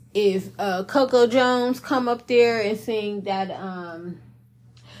 if Coco Jones come up there and sing that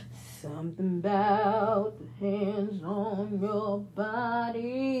something about the hands on your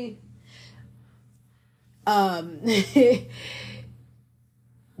body,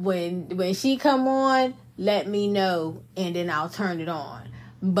 when she come on, let me know and then I'll turn it on.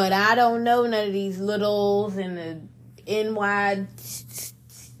 But I don't know none of these littles and the NY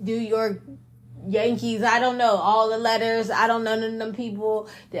New York Yankees. I don't know all the letters. I don't know none of them people.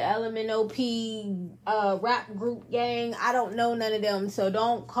 The LMNOP rap group gang. I don't know none of them. So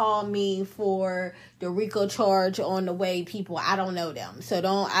don't call me for the RICO charge on the way people. I don't know them. So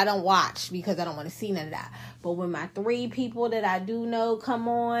I don't watch because I don't want to see none of that. But when my 3 people that I do know come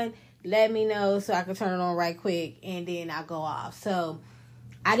on, let me know so I can turn it on right quick and then I'll go off. So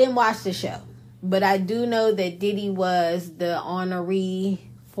I didn't watch the show, but I do know that Diddy was the honoree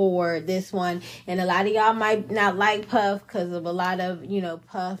for this one. And a lot of y'all might not like Puff because of a lot of,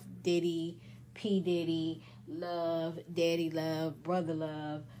 Puff, Diddy, P. Diddy, Love, Daddy Love, Brother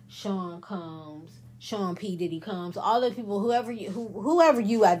Love, Sean Combs, Sean P. Diddy Combs, all the people, whoever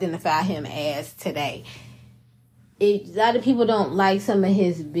you identify him as today. A lot of people don't like some of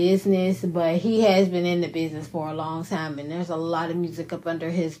his business, but he has been in the business for a long time, and there's a lot of music up under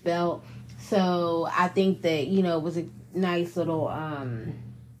his belt. So I think that, it was a nice little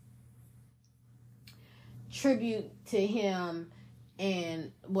tribute to him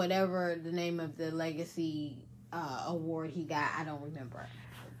and whatever the name of the legacy award he got. I don't remember.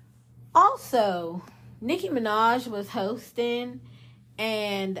 Also, Nicki Minaj was hosting,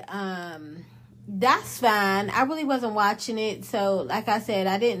 and that's fine. I really wasn't watching it, so like I said,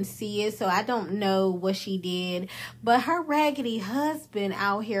 I didn't see it, so I don't know what she did. But her raggedy husband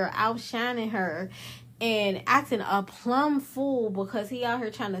out here outshining her and acting a plumb fool because he out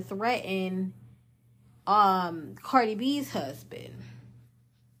here trying to threaten Cardi B's husband.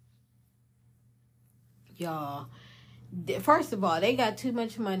 Y'all, first of all, they got too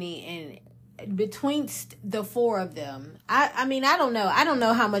much money, and between the 4 of them, I mean, I don't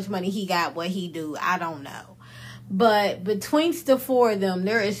know how much money he got, what he do, I don't know, but between the 4 of them,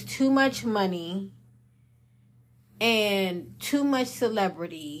 there is too much money and too much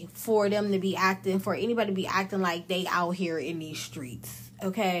celebrity for them to be acting, for anybody to be acting like they out here in these streets.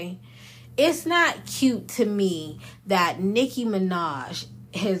 Okay, it's not cute to me that Nicki Minaj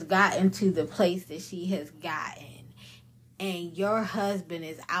has gotten to the place that she has gotten, and your husband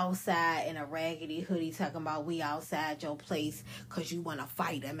is outside in a raggedy hoodie talking about we outside your place because you want to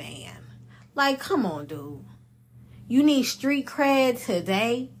fight a man. Like, come on, dude. You need street cred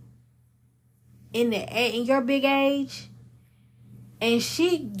today in your big age? And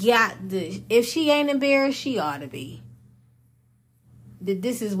she got the... If she ain't embarrassed, she ought to be. That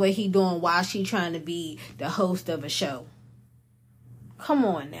this is what he doing while she trying to be the host of a show. Come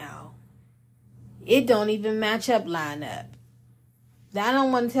on now. It don't even match up line up. I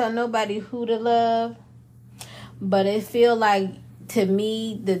don't want to tell nobody who to love, but it feel like, to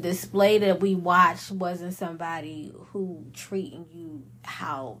me, the display that we watched wasn't somebody who treating you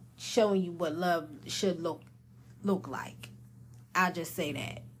showing you what love should look like. I'll just say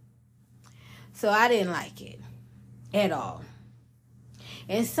that. So I didn't like it at all.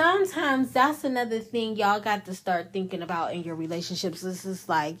 And sometimes that's another thing y'all got to start thinking about in your relationships. This is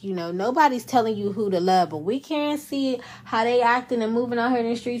like, nobody's telling you who to love, but we can't see how they acting and moving out here in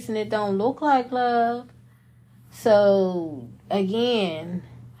the streets and it don't look like love. So, again,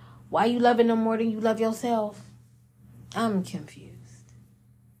 why you loving them more than you love yourself? I'm confused.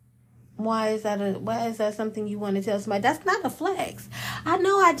 Why is that something you want to tell somebody? That's not a flex. I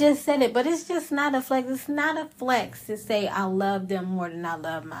know I just said it, but it's just not a flex. It's not a flex to say I love them more than I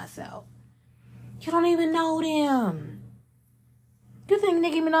love myself. You don't even know them. You think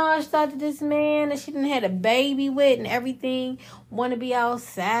Nicki Minaj thought that this man that she done had a baby with and everything want to be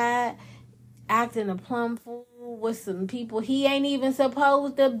outside acting a plum fool with some people he ain't even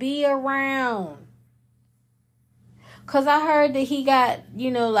supposed to be around? Because I heard that he got,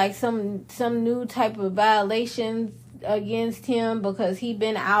 like some new type of violations against him because he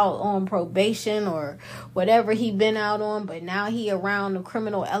been out on probation or whatever he been out on, but now he around the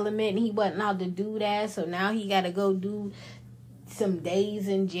criminal element and he wasn't allowed to do that, so now he got to go do some days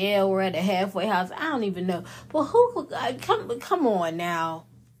in jail or at a halfway house. I don't even know. But who, come on now.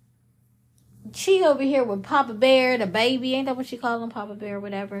 She over here with Papa Bear, the baby. Ain't that what she call him? Papa Bear,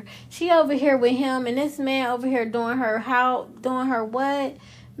 whatever. She over here with him, and this man over here doing her what?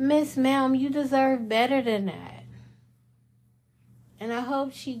 Miss Ma'am, you deserve better than that. And I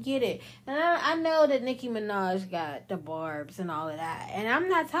hope she get it. And I know that Nicki Minaj got the barbs and all of that. And I'm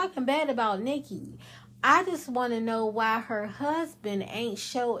not talking bad about Nicki. I just want to know why her husband ain't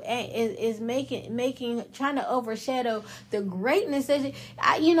is making trying to overshadow the greatness that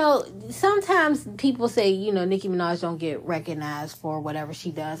sometimes people say Nicki Minaj don't get recognized for whatever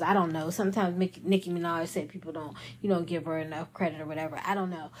she does. I don't know. Sometimes Nicki Minaj said people don't give her enough credit or whatever. I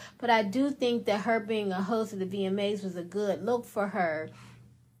don't know, but I do think that her being a host of the VMAs was a good look for her.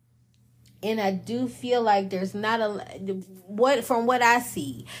 And I do feel like there's not from what I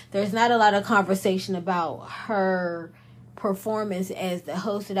see, there's not a lot of conversation about her performance as the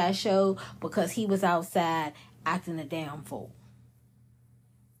host of that show because he was outside acting a damn fool.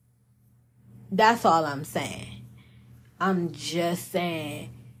 That's all I'm saying. I'm just saying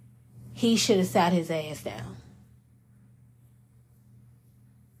he should have sat his ass down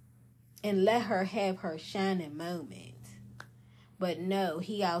and let her have her shining moment. But no,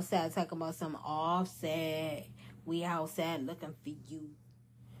 he outside talking about some Offset. We outside looking for you.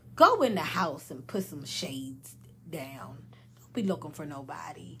 Go in the house and put some shades down. Don't be looking for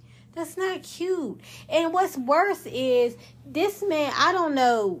nobody. That's not cute. And what's worse is this man, I don't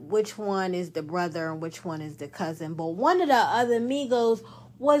know which one is the brother and which one is the cousin, but one of the other Migos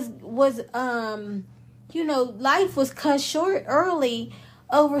was life was cut short early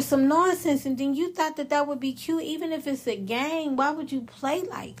over some nonsense, and then you thought that would be cute. Even if it's a game, why would you play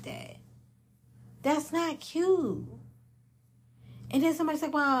like that? That's not cute. And then somebody's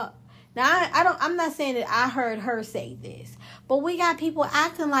like, well, now I'm not saying that I heard her say this, but we got people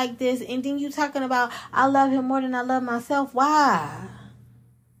acting like this, and then you talking about I love him more than I love myself. Why?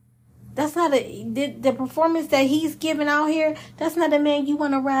 That's not the performance that he's giving out here. That's not a man you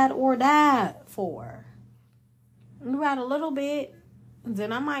want to ride or die for. You ride a little bit,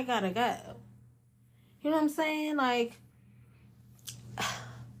 then I might gotta go. You know what I'm saying? Like, I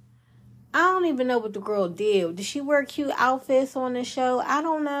don't even know what the girl did. Did she wear cute outfits on the show? I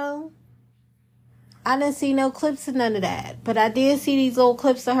don't know. I didn't see no clips of none of that. But I did see these old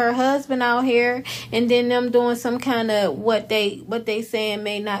clips of her husband out here, and then them doing some kind of what they saying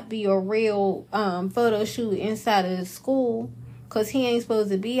may not be a real photo shoot inside of the school, because he ain't supposed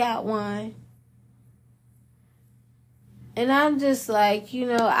to be out one. And I'm just like,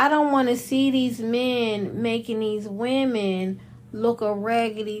 I don't want to see these men making these women look a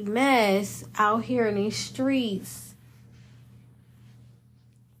raggedy mess out here in these streets.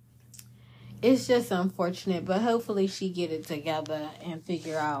 It's just unfortunate, but hopefully she get it together and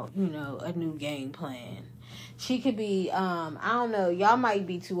figure out, a new game plan. She could be, I don't know, y'all might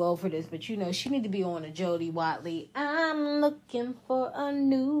be too old for this, but she need to be on a Jody Watley. I'm looking for a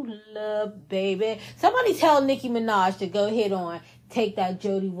new love, baby. Somebody tell Nicki Minaj to go ahead take that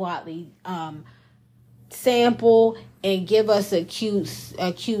Jody Watley sample and give us a cute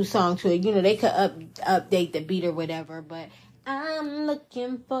song to it. They could update the beat or whatever, but I'm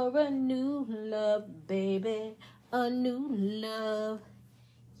looking for a new love, baby. A new love.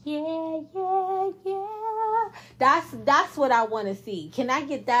 Yeah, yeah, yeah. That's what I want to see. Can I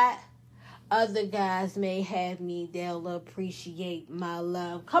get that? Other guys may have me. They'll appreciate my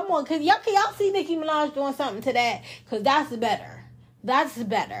love. Come on, can y'all see Nicki Minaj doing something to that? Because that's better. That's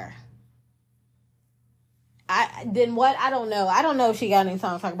better. Then what? I don't know. I don't know if she got any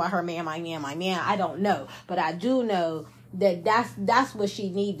songs talking about her man, my man, my man. I don't know. But I do know that's what she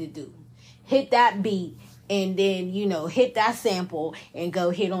need to do. Hit that beat. And then, hit that sample and go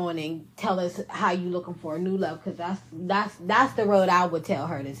hit on and tell us how you looking for a new love. Because that's the road I would tell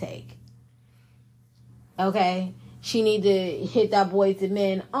her to take. Okay? She need to hit that Boyz II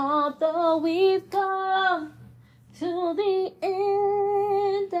Men. Although we've come to the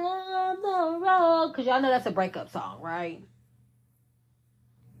end of the road. Because y'all know that's a breakup song, right?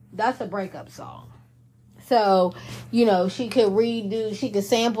 That's a breakup song. So, she could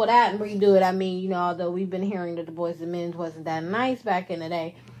sample that and redo it. I mean, although we've been hearing that the Boyz II Men wasn't that nice back in the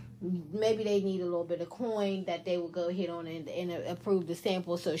day, maybe they need a little bit of coin that they would go hit on and approve the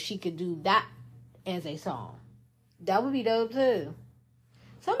sample so she could do that as a song. That would be dope too.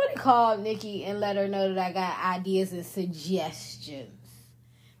 Somebody call Nicki and let her know that I got ideas and suggestions.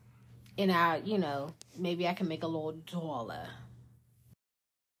 And maybe I can make a little dollar.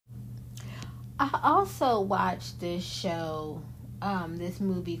 I also watched this show, this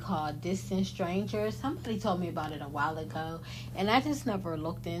movie called Distant Strangers. Somebody told me about it a while ago, and I just never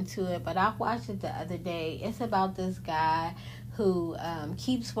looked into it, but I watched it the other day. It's about this guy who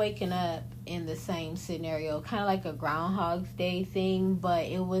keeps waking up in the same scenario, kind of like a Groundhog's Day thing, but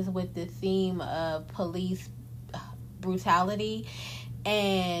it was with the theme of police brutality.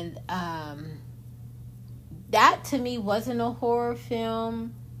 And that to me wasn't a horror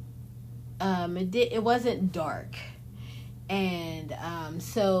film. It wasn't dark, And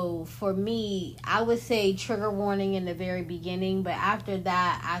so for me, I would say trigger warning in the very beginning, but after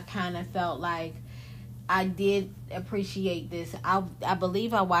that, I kind of felt like I did appreciate this. I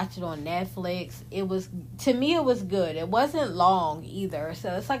believe I watched it on Netflix. It was, to me, it was good. It wasn't long either,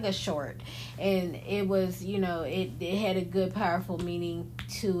 so it's like a short, and it was, it had a good, powerful meaning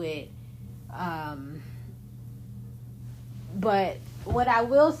to it. But what I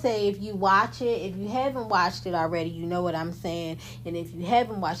will say, if you watch it, if you haven't watched it already, you know what I'm saying. And if you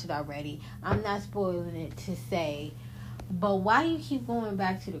haven't watched it already, I'm not spoiling it to say, but why do you keep going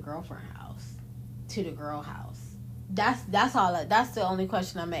back to the girlfriend house, to the girl house? That's all. That's the only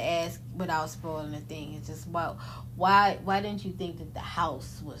question I'm gonna ask without spoiling the thing. It's just, well, why didn't you think that the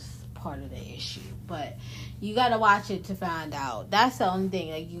house was part of the issue? But you gotta watch it to find out. That's the only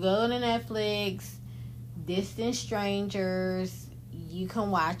thing. Like, you go to Netflix, Distant Strangers, you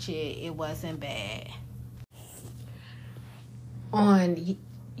can watch it. It wasn't bad. On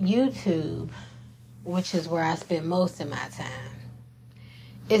YouTube, which is where I spend most of my time,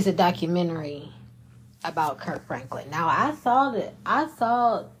 is a documentary about Kirk Franklin. Now, I saw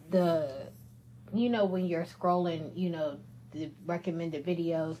the when you're scrolling, the recommended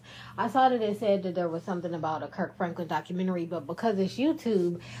videos, I saw that it said that there was something about a Kirk Franklin documentary, but because it's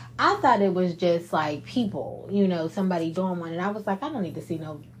YouTube, I thought it was just like people, somebody doing one, and I was like, I don't need to see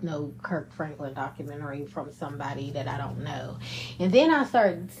no Kirk Franklin documentary from somebody that I don't know. And then I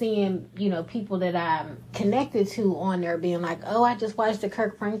started seeing, people that I'm connected to on there being like, oh, I just watched the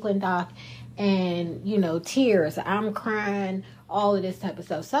Kirk Franklin doc, and tears, I'm crying, all of this type of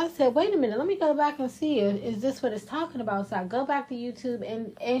stuff. So I said, wait a minute, let me go back and see, is this what it's talking about? So I go back to YouTube,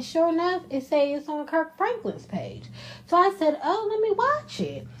 and sure enough, it says it's on Kirk Franklin's page. So I said, oh, let me watch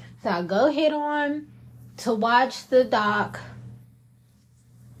it. So I go head on to watch the doc,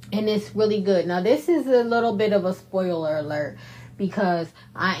 and it's really good. Now, this is a little bit of a spoiler alert, because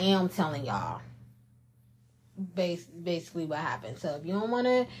I am telling y'all basically what happened. So if you don't want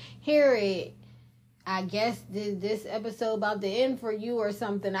to hear it, I guess this episode about to end for you or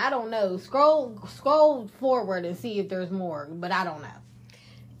something. I don't know. Scroll forward and see if there's more, but I don't know.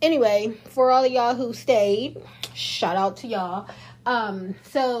 Anyway, for all of y'all who stayed, shout out to y'all.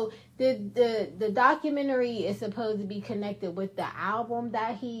 So the documentary is supposed to be connected with the album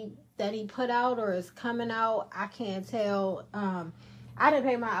that he put out or is coming out. I can't tell. I didn't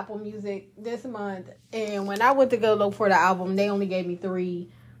pay my Apple Music this month, and when I went to go look for the album, they only gave me 3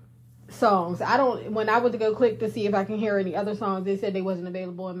 songs. When I went to go click to see if I can hear any other songs, they said they wasn't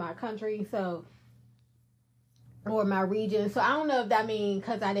available in my country, or my region. So I don't know if that means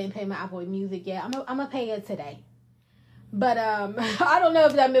because I didn't pay my Apple Music yet. I'm gonna pay it today. But I don't know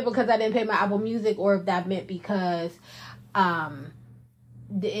if that meant because I didn't pay my Apple Music, or if that meant because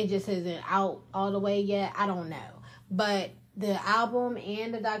it just isn't out all the way yet. I don't know. But the album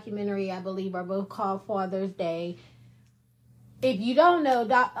and the documentary, I believe, are both called Father's Day. If you don't know,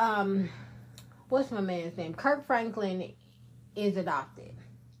 what's my man's name? Kirk Franklin is adopted.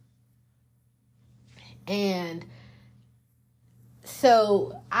 And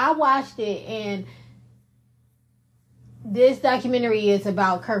so I watched it, and this documentary is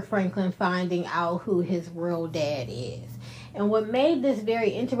about Kirk Franklin finding out who his real dad is. And what made this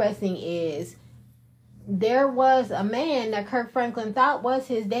very interesting is there was a man that Kirk Franklin thought was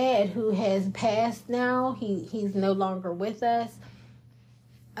his dad who has passed now. He's no longer with us.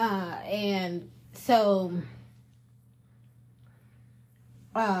 And so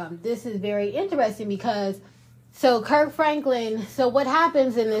this is very interesting because Kirk Franklin, so what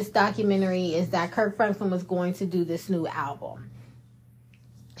happens in this documentary is that Kirk Franklin was going to do this new album.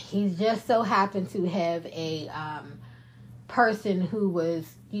 He just so happened to have a person who was,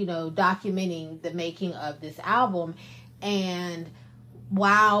 documenting the making of this album. And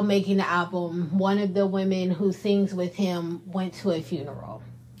while making the album, one of the women who sings with him went to a funeral.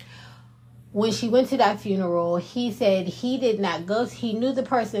 When she went to that funeral, he said he did not go. He knew the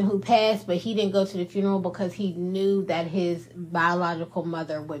person who passed, but he didn't go to the funeral because he knew that his biological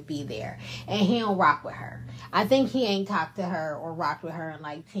mother would be there. And he don't rock with her. I think he ain't talked to her or rocked with her in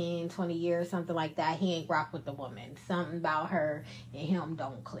like 10, 20 years, something like that. He ain't rocked with the woman. Something about her and him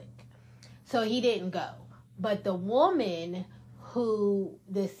don't click. So he didn't go. But the woman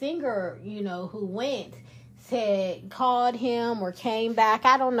the singer, who went, called him or came back.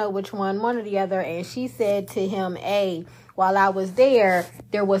 I don't know which one or the other. And she said to him, hey, while I was there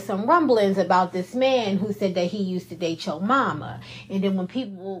was some rumblings about this man who said that he used to date your mama. And then when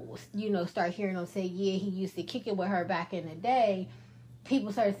people, start hearing him say, yeah, he used to kick it with her back in the day,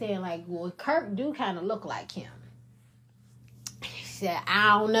 people started saying like, well, Kirk do kind of look like him. said,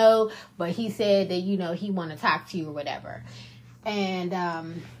 I don't know, but he said that, he want to talk to you or whatever.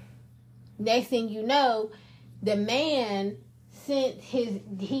 And next thing you know, the man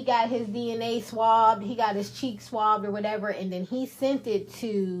he got his DNA swabbed, he got his cheek swabbed or whatever, and then he sent it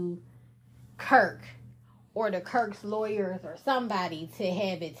to Kirk or to Kirk's lawyers or somebody to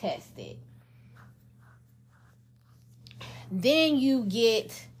have it tested. Then you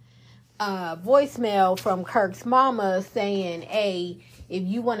get a voicemail from Kirk's mama saying, hey, if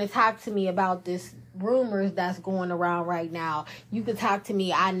you want to talk to me about this rumors that's going around right now, you can talk to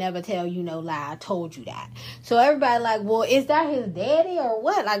me. I never tell you no lie. I told you that. So everybody like, well, is that his daddy or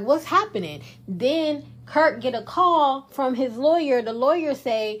what? Like, what's happening? Then Kirk get a call from his lawyer. The lawyer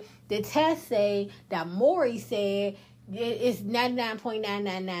say, the test say that Maury said it's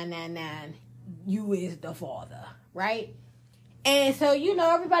 99.99999. You is the father, right? And so,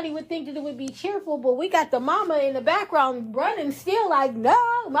 everybody would think that it would be cheerful, but we got the mama in the background running still like, no,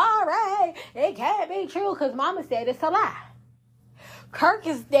 Maury, it can't be true because mama said it's a lie. Kirk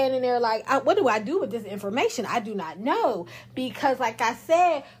is standing there like, what do I do with this information? I do not know. Because like I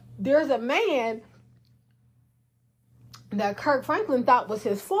said, there's a man that Kirk Franklin thought was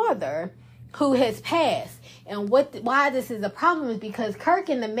his father who has passed. And why this is a problem is because Kirk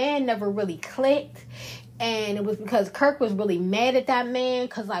and the man never really clicked. And it was because Kirk was really mad at that man.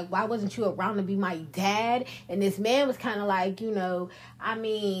 Because, like, why wasn't you around to be my dad? And this man was kind of like,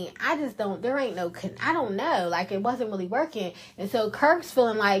 I just don't, I don't know. Like, it wasn't really working. And so Kirk's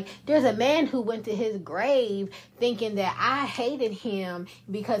feeling like there's a man who went to his grave thinking that I hated him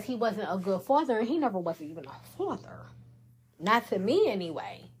because he wasn't a good father. And he never was even a father. Not to me,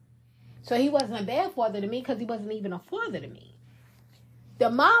 anyway. So he wasn't a bad father to me because he wasn't even a father to me. The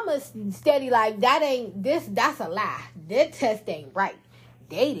mama's steady like, that's a lie. That test ain't right.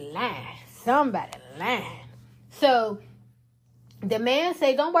 They lying. Somebody lying. So the man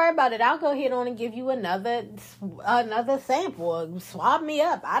say, don't worry about it. I'll go ahead on and give you another sample. Swab me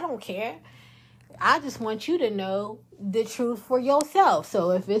up. I don't care. I just want you to know the truth for yourself. So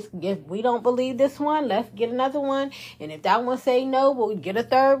if we don't believe this one, let's get another one. And if that one say no, we'll get a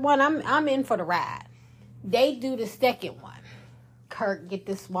third one. I'm in for the ride. They do the second one. Kirk get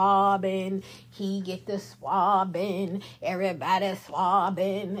the swabbing, he get the swabbing, everybody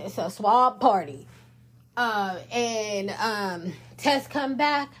swabbing. It's a swab party. Tests come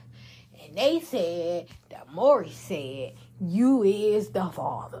back, and they said that Maury said, you is the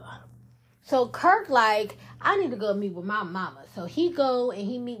father. So Kirk like, I need to go meet with my mama. So he go and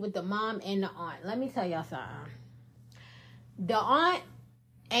he meet with the mom and the aunt. Let me tell y'all something. The aunt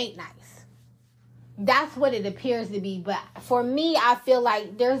ain't nice. That's what it appears to be. But for me, I feel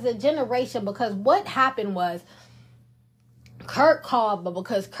like there's a generation, because what happened was Kirk called, but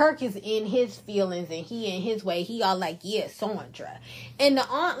because Kirk is in his feelings and he in his way, he all like, yeah, Sandra. And the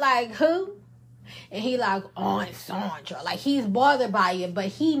aunt like, who? And he like, Aunt Sandra. Like, he's bothered by it, but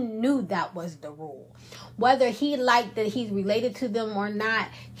he knew that was the rule. Whether he liked that he's related to them or not,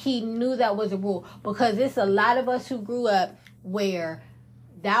 he knew that was the rule. Because it's a lot of us who grew up where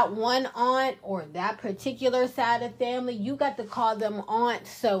that one aunt or that particular side of family, you got to call them Aunt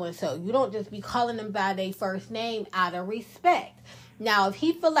so-and-so. You don't just be calling them by their first name out of respect. Now, if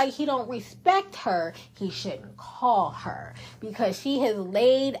he feel like he don't respect her, he shouldn't call her, because she has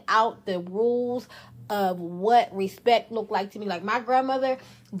laid out the rules of what respect looked like to me. Like, my grandmother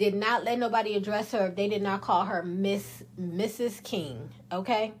did not let nobody address her if they did not call her Mrs. King,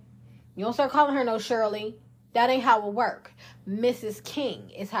 okay? You don't start calling her no Shirley. That ain't how it work. Mrs. King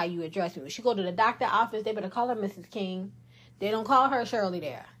is how you address me. When she go to the doctor office, they better call her Mrs. King. They don't call her Shirley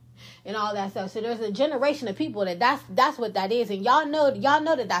there. And all that stuff. So there's a generation of people that's what that is. And y'all know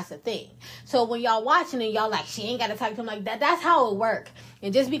that that's a thing. So when y'all watching it, y'all like, she ain't got to talk to him like that. That's how it work.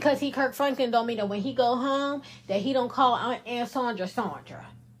 And just because he Kirk Franklin don't mean that when he go home, that he don't call Aunt Sandra Sandra.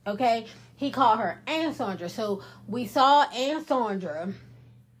 Okay? He called her Aunt Sandra. So we saw Aunt Sandra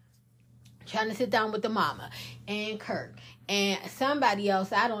trying to sit down with the mama and Kirk and somebody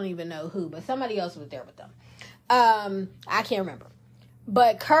else. I don't even know who, but somebody else was there with them. I can't remember.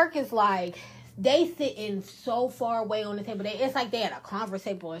 But Kirk is like, they sitting so far away on the table. It's like they had a conference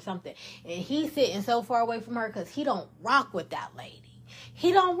table or something. And he's sitting so far away from her because he don't rock with that lady.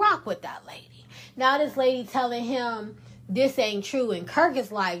 He don't rock with that lady. Now this lady telling him this ain't true. And Kirk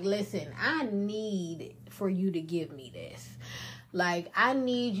is like, listen, I need for you to give me this. Like, I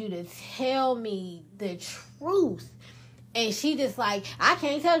need you to tell me the truth. And she just like, I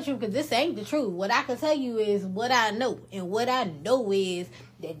can't tell the truth because this ain't the truth. What I can tell you is what I know. And what I know is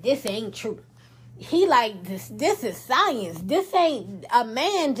that this ain't true. He like, this is science. This ain't a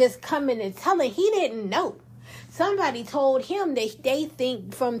man just coming and telling. He didn't know. somebody told him that they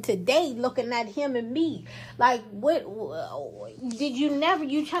think from today, looking at him and me, like, what did you never,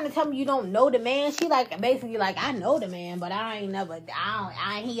 you trying to tell me you don't know the man? She like, basically like, I know the man, but I ain't never,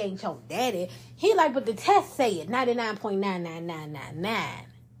 he ain't your daddy. He like, but the test say it, 99.99999.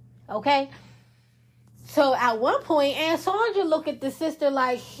 Okay? So at one point, Aunt Sandra looked at the sister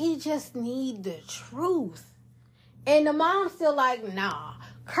like, he just need the truth. And the mom still like, nah.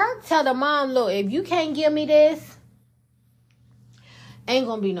 Kirk tell the mom, look, if you can't give me this, ain't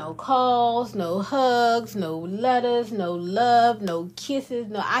gonna be no calls, no hugs, no letters, no love, no kisses.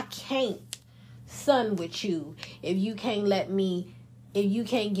 No, I can't son with you if you can't give me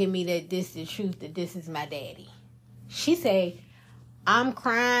that this the truth, that this is my daddy. She say, I'm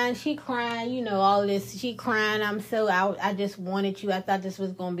crying, she crying, all this, she crying, I just wanted you, I thought this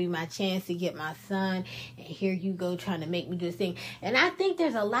was going to be my chance to get my son, and here you go trying to make me do this thing. And I think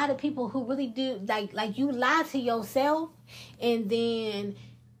there's a lot of people who really do, like you lie to yourself, and then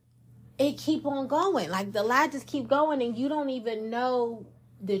it keep on going, like the lie just keep going, and you don't even know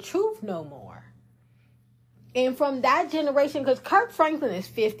the truth no more. And from that generation, because Kirk Franklin is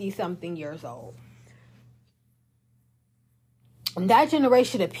 50-something years old, that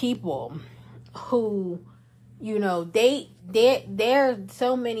generation of people who, there are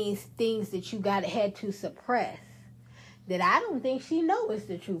so many things that you had to suppress that I don't think she knows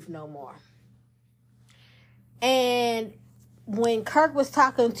the truth no more. And when Kirk was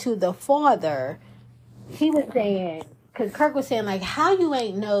talking to the father, he was saying, because Kirk was saying, like, how you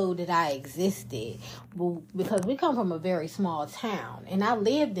ain't know that I existed? Well, because we come from a very small town, and I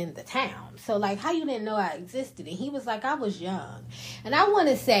lived in the town. So, like, how you didn't know I existed? And he was like, I was young. And I want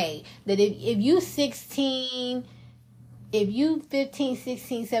to say that if you 15,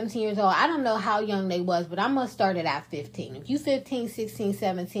 16, 17 years old, I don't know how young they was, but I'm going to start it at 15. If you 15, 16,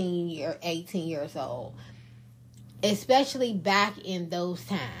 17, or 18 years old, especially back in those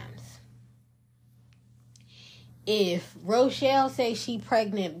times, if Rochelle says she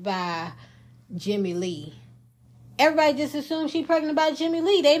pregnant by Jimmy Lee, everybody just assumes she pregnant by Jimmy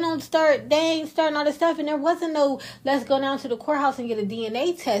Lee. They ain't starting all this stuff, and there wasn't no let's go down to the courthouse and get a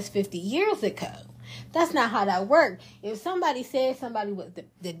DNA test 50 years ago. That's not how that worked. If somebody said somebody was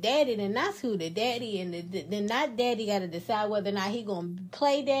the daddy, then that's who the daddy, and then that daddy got to decide whether or not he gonna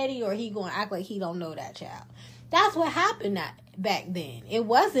play daddy or he gonna act like he don't know that child. That's what happened back then. It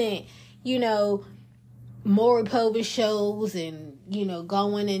wasn't, Maury Povich shows and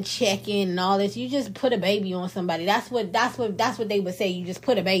going and checking and all this. You just put a baby on somebody. That's what they would say. You just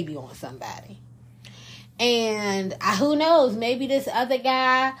put a baby on somebody. And who knows? Maybe this other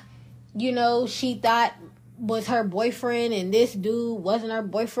guy, she thought was her boyfriend, and this dude wasn't her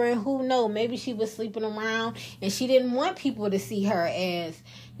boyfriend. Who knows? Maybe she was sleeping around and she didn't want people to see her as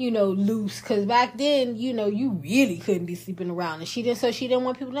loose, because back then, you really couldn't be sleeping around, and she didn't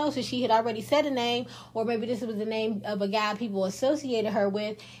want people to know, so she had already said a name, or maybe this was the name of a guy people associated her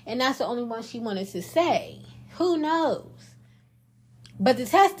with, and that's the only one she wanted to say. Who knows? But the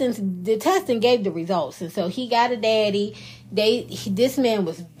testing gave the results, and so he got a daddy. This man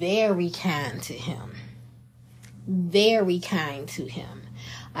was very kind to him. Very kind to him.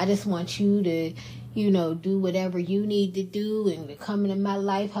 I just want you to do whatever you need to do and to come into my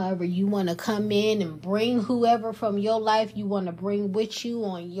life however you want to come in, and bring whoever from your life you want to bring with you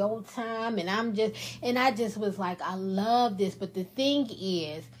on your time. And I just was like, I love this. But the thing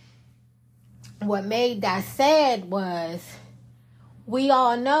is, what made that sad was, we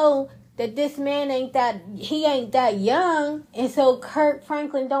all know that this man ain't that young. And so Kirk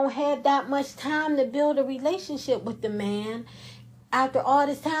Franklin don't have that much time to build a relationship with the man after all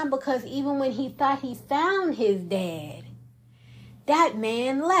this time, because even when he thought he found his dad, that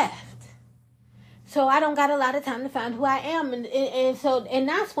man left. So I don't got a lot of time to find who I am. And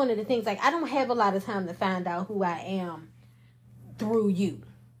that's one of the things, like, I don't have a lot of time to find out who I am through you.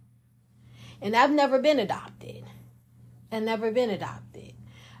 And I've never been adopted.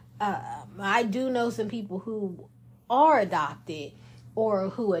 I do know some people who are adopted, or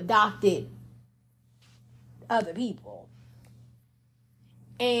who adopted other people.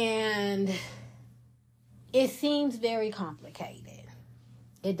 And it seems very complicated.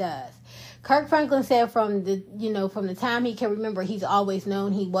 It does. Kirk Franklin said from the time he can remember, he's always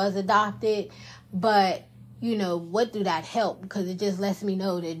known he was adopted. But, what do that help? Because it just lets me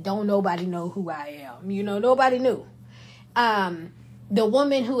know that don't nobody know who I am. Nobody knew. The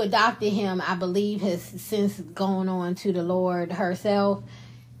woman who adopted him, I believe, has since gone on to the Lord herself.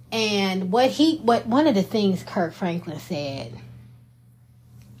 And one of the things Kirk Franklin said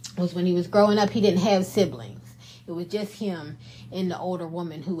was, when he was growing up, he didn't have siblings. It was just him and the older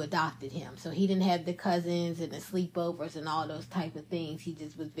woman who adopted him. So he didn't have the cousins and the sleepovers and all those type of things. He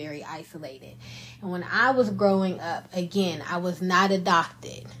just was very isolated. And when I was growing up, again, I was not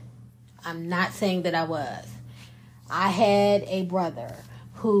adopted. I'm not saying that I was. I had a brother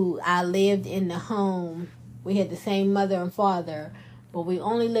who I lived in the home. We had the same mother and father, but we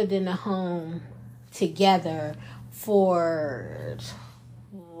only lived in the home together for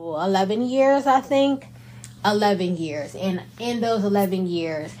 11 years, I think. 11 years. And in those 11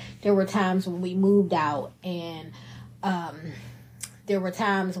 years, there were times when we moved out, and there were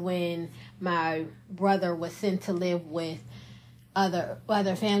times when my brother was sent to live with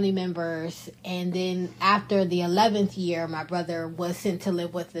other family members, and then after the 11th year, my brother was sent to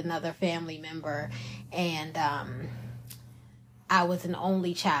live with another family member, and I was an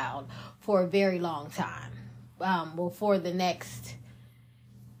only child for a very long time. For the next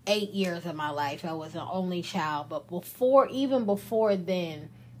 8 years of my life, I was an only child, but even before then,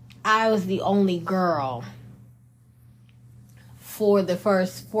 I was the only girl for the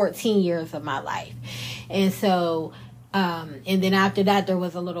first 14 years of my life. And so and then after that, there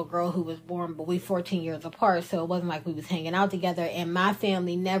was a little girl who was born, but we 14 years apart, so it wasn't like we was hanging out together. And my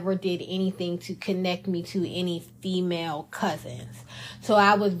family never did anything to connect me to any female cousins. So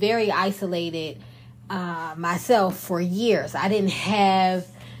I was very isolated myself for years. I didn't have,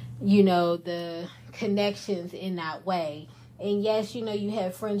 the connections in that way. And yes, you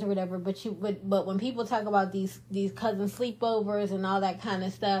have friends or whatever, but when people talk about these cousin sleepovers and all that kind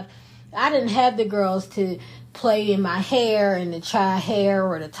of stuff, I didn't have the girls to play in my hair and to try hair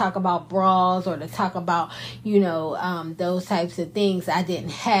or to talk about bras or to talk about, those types of things. I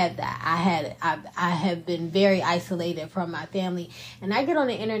didn't have that. I have been very isolated from my family. And I get on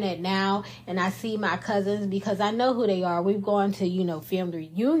the internet now and I see my cousins because I know who they are. We've gone to, family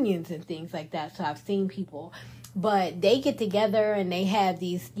reunions and things like that. So I've seen people, but they get together and they have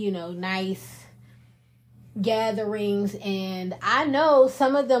these, nice gatherings, and I know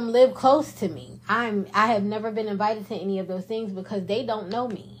some of them live close to me. I have never been invited to any of those things because they don't know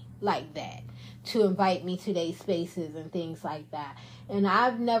me like that to invite me to their spaces and things like that. And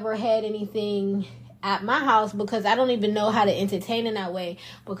I've never had anything at my house because I don't even know how to entertain in that way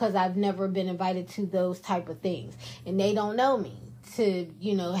because I've never been invited to those type of things, and they don't know me to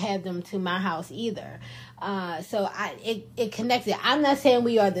have them to my house either. So it connected. I'm not saying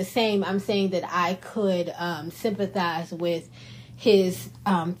we are the same. I'm saying that I could sympathize with his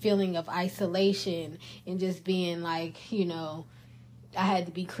feeling of isolation and just being like, I had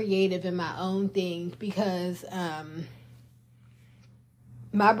to be creative in my own thing because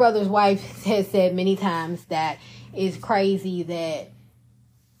my brother's wife has said many times that it's crazy that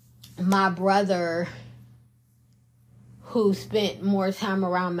my brother, who spent more time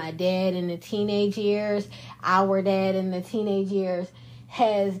around my dad in the teenage years, our dad in the teenage years,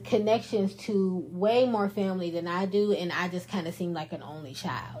 has connections to way more family than I do, and I just kind of seem like an only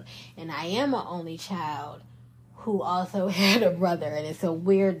child. And I am an only child who also had a brother, and it's a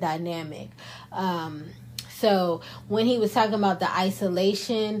weird dynamic. So when he was talking about the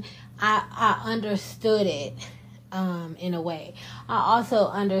isolation, I understood it in a way. I also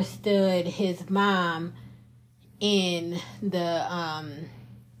understood his mom in the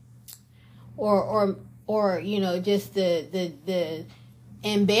just the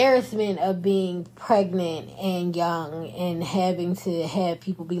embarrassment of being pregnant and young and having to have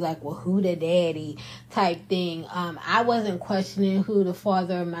people be like, well, who the daddy type thing. I wasn't questioning who the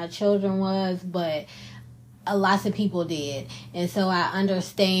father of my children was, but lots of people did. And so I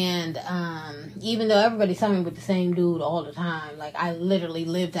understand, even though everybody saw me with the same dude all the time, like I literally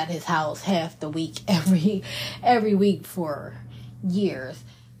lived at his house half the week, every week for years,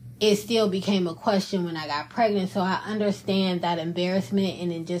 it still became a question when I got pregnant. So I understand that embarrassment,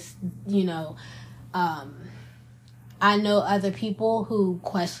 and then just, I know other people who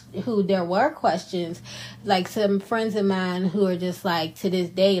there were questions, like some friends of mine who are just like, to this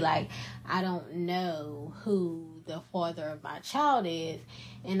day, like, I don't know who the father of my child is.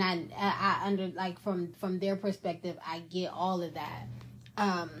 And I under, like, from their perspective, I get all of that.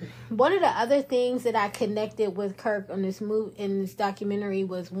 One of the other things that I connected with Kirk on in this documentary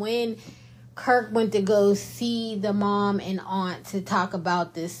was when Kirk went to go see the mom and aunt to talk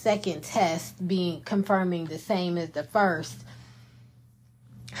about this second test confirming the same as the first.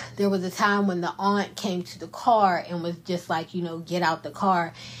 There was a time when the aunt came to the car and was just like, get out the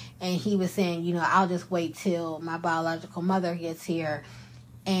car. And he was saying, I'll just wait till my biological mother gets here.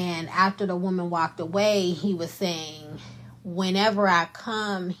 And after the woman walked away, he was saying, whenever I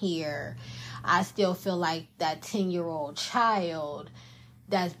come here, I still feel like that 10-year-old child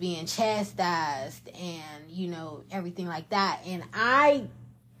that's being chastised and, you know, everything like that. And I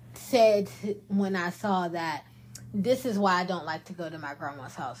said when I saw that, this is why I don't like to go to my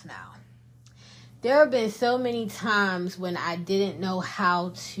grandma's house now. There have been so many times when I didn't know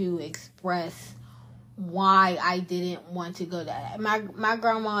how to express why I didn't want to go there. My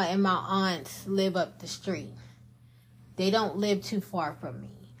grandma and my aunts live up the street. They don't live too far from me.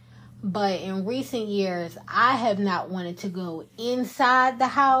 But in recent years, I have not wanted to go inside the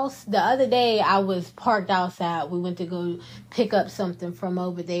house. The other day, I was parked outside. We went to go pick up something from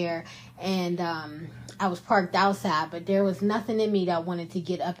over there. And I was parked outside. But there was nothing in me that wanted to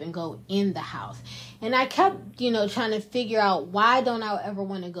get up and go in the house. And I kept, you know, trying to figure out, why don't I ever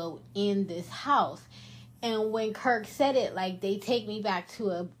want to go in this house? And when Kirk said it, like, they take me back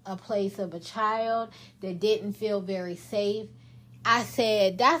to a place of a child that didn't feel very safe. I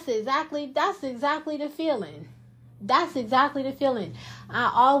said, that's exactly the feeling. That's exactly the feeling.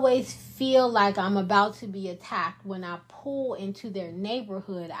 I always feel like I'm about to be attacked. When I pull into their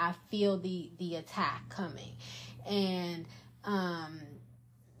neighborhood, I feel the attack coming. And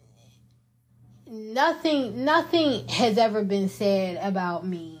nothing has ever been said about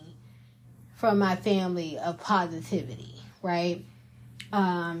me from my family of positivity, right?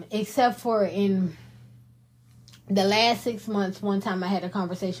 Except for in the last 6 months, one time I had a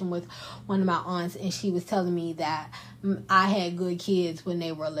conversation with one of my aunts, and she was telling me that I had good kids when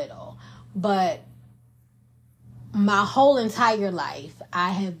they were little. But my whole entire life, I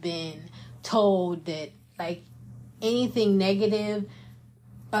have been told that, like, anything negative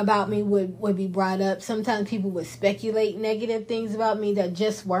about me would be brought up. Sometimes people would speculate negative things about me that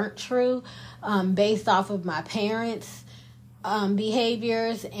just weren't true, based off of my parents'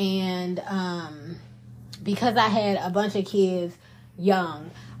 behaviors. And because I had a bunch of kids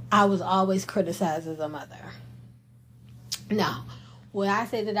young, I was always criticized as a mother. Now, would I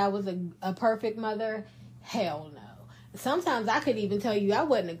say that I was a perfect mother? Hell no. Sometimes I could even tell you I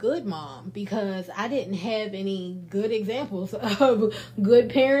wasn't a good mom because I didn't have any good examples of good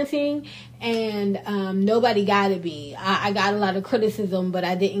parenting, and nobody guided me. I got a lot of criticism, but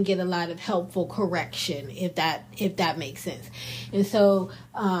I didn't get a lot of helpful correction, if that makes sense. And so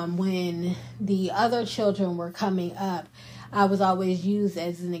when the other children were coming up, I was always used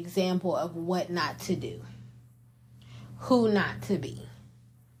as an example of what not to do, who not to be,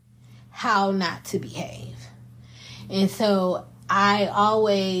 how not to behave. And so I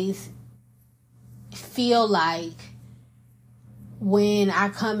always feel like when I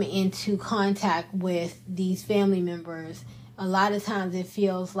come into contact with these family members, a lot of times it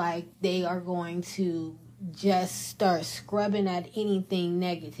feels like they are going to just start scrubbing at anything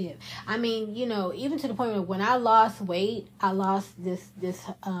negative. I mean, you know, even to the point where when I lost weight, I lost this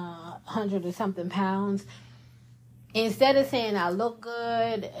 100 or something pounds. Instead of saying I look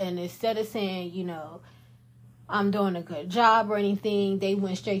good, and instead of saying, you know, I'm doing a good job or anything, they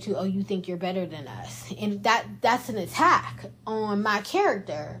went straight to, oh, you think you're better than us. And that's an attack on my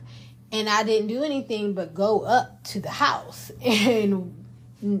character. And I didn't do anything but go up to the house and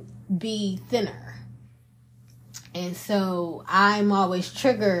be thinner. And so I'm always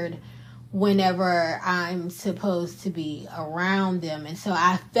triggered whenever I'm supposed to be around them. And so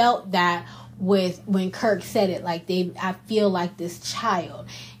I felt that when Kirk said it, like I feel like this child,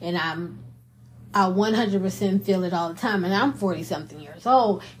 and I 100% feel it all the time. And I'm 40-something years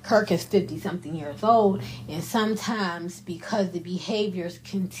old. Kirk is 50-something years old. And sometimes because the behaviors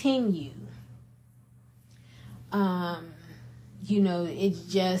continue, you know, it's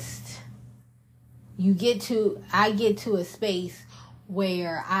just, I get to a space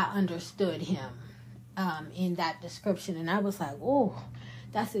where I understood him in that description. And I was like, oh,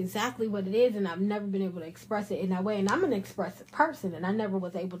 that's exactly what it is, and I've never been able to express it in that way. And I'm an expressive person, and I never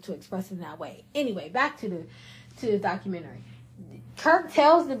was able to express it in that way. Anyway, back to the documentary. Kirk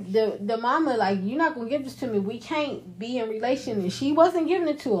tells the mama, like, you're not going to give this to me. We can't be in relation. And she wasn't giving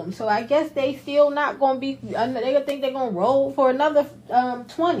it to him. So I guess they still not going to be, they think they're going to roll for another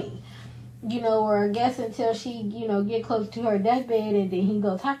 20. You know, or I guess until she, you know, get close to her deathbed and then he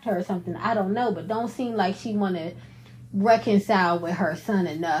go talk to her or something. I don't know, but don't seem like she want to reconcile with her son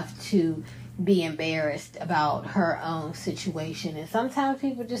enough to be embarrassed about her own situation. And sometimes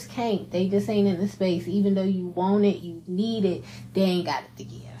people just can't. They just ain't in the space. Even though you want it, you need it, they ain't got it to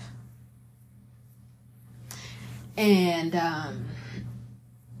give. And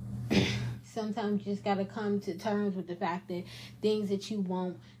sometimes you just got to come to terms with the fact that things that you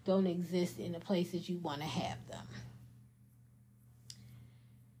want don't exist in the place that you want to have them.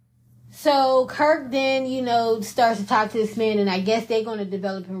 So Kirk then, starts to talk to this man, and I guess they're going to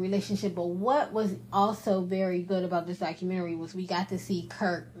develop a relationship. But what was also very good about this documentary was we got to see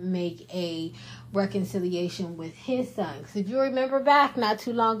Kirk make a reconciliation with his son. Because if you remember back not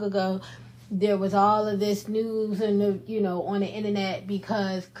too long ago, there was all of this news and on the internet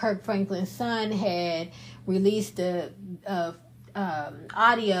because Kirk Franklin's son had released the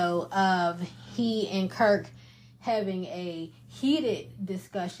audio of he and Kirk having a heated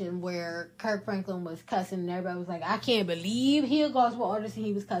discussion where Kirk Franklin was cussing and everybody was like, I can't believe he a gospel artist and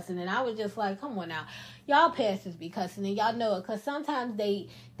he was cussing. And I was just like, come on now, y'all pastors be cussing and y'all know it, because sometimes they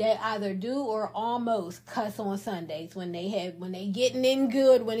either do or almost cuss on Sundays when they getting in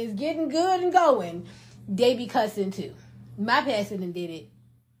good, when it's getting good and going, they be cussing too. My pastor done did it.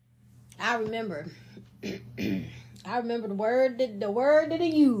 I remember the word that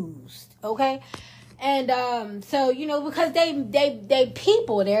he used, okay? And so because they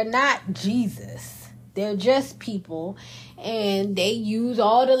people, they're not Jesus, they're just people, and they use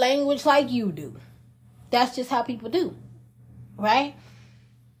all the language like you do. That's just how people do, right?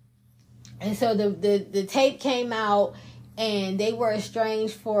 And so the tape came out, and they were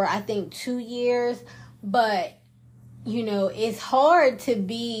estranged for I think 2 years, but it's hard to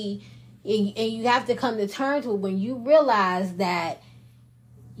be, and you have to come to terms with when you realize that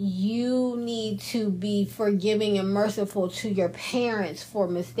you need to be forgiving and merciful to your parents for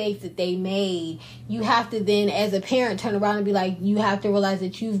mistakes that they made. You have to then, as a parent, turn around and be like, you have to realize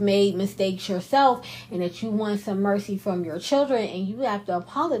that you've made mistakes yourself and that you want some mercy from your children, and you have to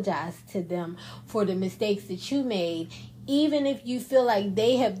apologize to them for the mistakes that you made. Even if you feel like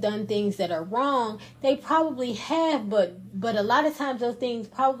they have done things that are wrong, they probably have, but a lot of times those things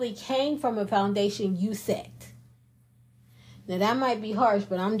probably came from a foundation you set. Now, that might be harsh,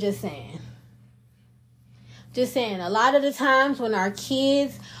 but I'm just saying. A lot of the times when our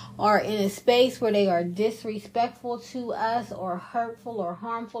kids are in a space where they are disrespectful to us or hurtful or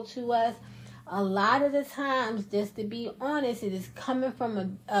harmful to us, a lot of the times, just to be honest, it is coming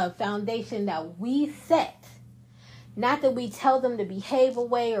from a foundation that we set. Not that we tell them to behave a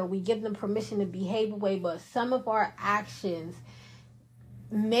way or we give them permission to behave a way, but some of our actions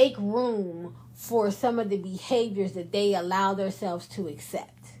make room for some of the behaviors that they allow themselves to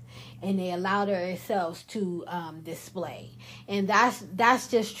accept and they allow themselves to display. And that's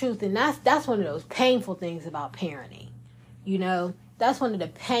just truth. And that's one of those painful things about parenting. That's one of the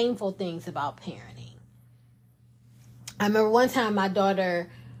painful things about parenting. I remember one time my daughter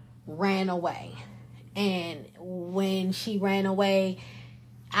ran away. And when she ran away,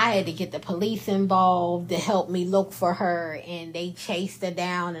 I had to get the police involved to help me look for her, and they chased her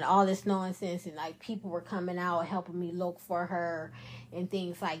down and all this nonsense, and like people were coming out helping me look for her and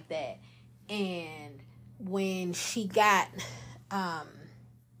things like that. And when she got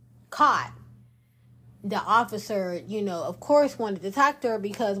caught, the officer, of course wanted to talk to her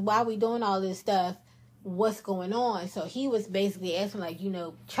because while we doing all this stuff, what's going on? So he was basically asking, like,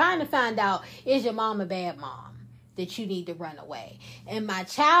 trying to find out, is your mom a bad mom that you need to run away? And my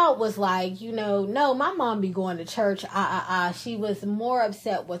child was like, no, my mom be going to church. She was more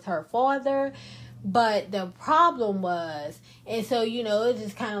upset with her father. But the problem was, and so, it's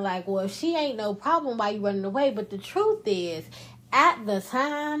just kind of like, well, if she ain't no problem, why you running away? But the truth is, at the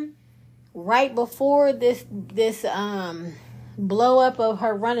time, right before this blow up of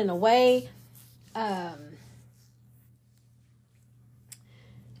her running away, and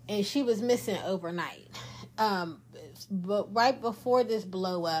she was missing overnight. But right before this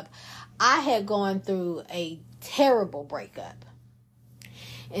blow up, I had gone through a terrible breakup.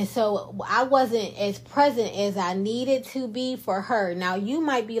 And so I wasn't as present as I needed to be for her. Now, you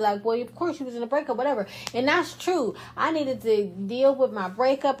might be like, well, of course she was in a breakup, whatever. And that's true. I needed to deal with my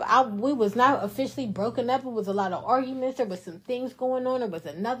breakup. We was not officially broken up. It was a lot of arguments. There was some things going on. There was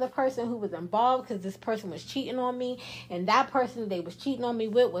another person who was involved because this person was cheating on me. And that person they was cheating on me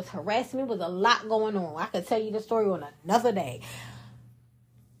with was harassing me. There was a lot going on. I could tell you the story on another day.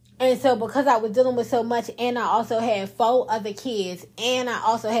 And so because I was dealing with so much, and I also had 4 other kids, and I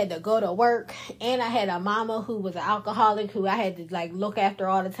also had to go to work, and I had a mama who was an alcoholic who I had to look after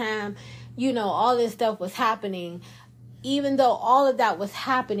all the time, all this stuff was happening. Even though all of that was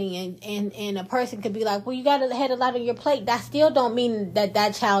happening, and a person could be like, well, you got to have a lot on your plate, that still don't mean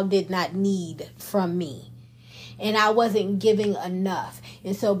that child did not need from me. And I wasn't giving enough.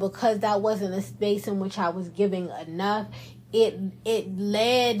 And so because that wasn't a space in which I was giving enough, it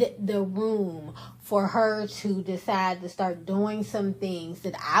led the room for her to decide to start doing some things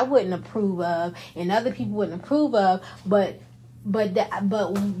that I wouldn't approve of and other people wouldn't approve of, but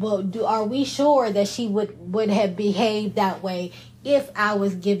are we sure that she would have behaved that way if I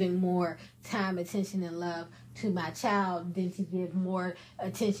was giving more time, attention, and love to my child than to give more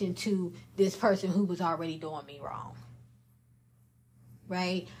attention to this person who was already doing me wrong.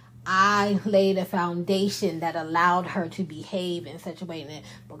 Right? I laid a foundation that allowed her to behave in such a way that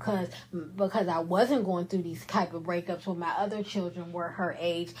because I wasn't going through these type of breakups when my other children were her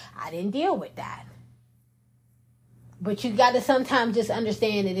age, I didn't deal with that. But you got to sometimes just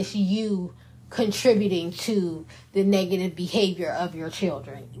understand that it's you contributing to the negative behavior of your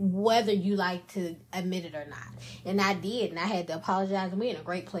children, whether you like to admit it or not. And I did, and I had to apologize. We're in a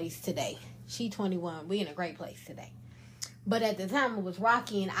great place today. She 21. We're in a great place today. But at the time it was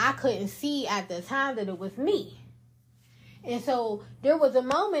rocky, and I couldn't see at the time that it was me. And so there was a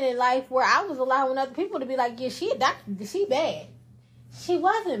moment in life where I was allowing other people to be like, yeah, she bad. She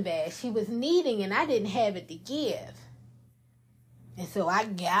wasn't bad. She was needing, and I didn't have it to give. And so I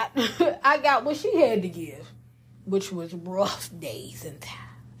got what she had to give, which was rough days and times.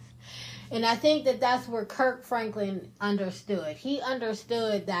 And I think that that's where Kirk Franklin understood. He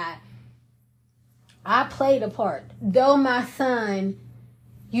understood that I played a part. Though my son,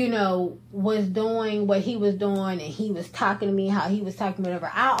 was doing what he was doing and he was talking to me how he was talking, whatever,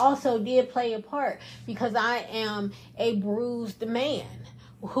 I also did play a part because I am a bruised man.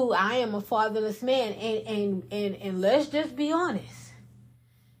 I am a fatherless man. And let's just be honest.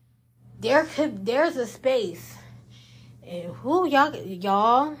 There's a space. And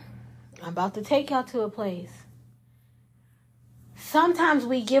y'all, I'm about to take y'all to a place. Sometimes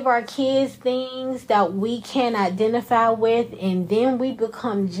we give our kids things that we can identify with, and then we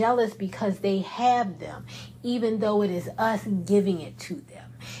become jealous because they have them, even though it is us giving it to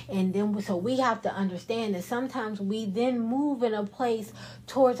them. And then, so we have to understand that sometimes we then move in a place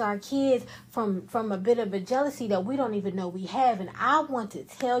towards our kids from a bit of a jealousy that we don't even know we have. And I want to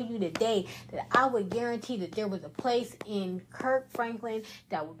tell you today that I would guarantee that there was a place in Kirk Franklin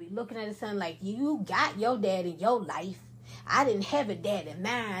that would be looking at his son like, you got your dad in your life. I didn't have a dad in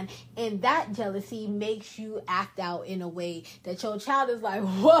mine. And that jealousy makes you act out in a way that your child is like,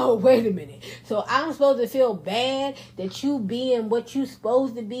 whoa, wait a minute. So I'm supposed to feel bad that you being what you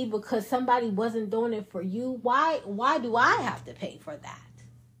supposed to be because somebody wasn't doing it for you? Why do I have to pay for that?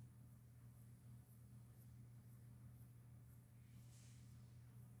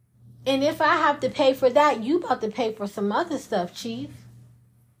 And if I have to pay for that, you about to pay for some other stuff, Chief.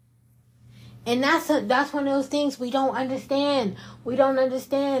 And that's one of those things we don't understand. We don't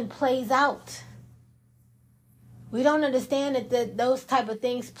understand plays out. We don't understand that those type of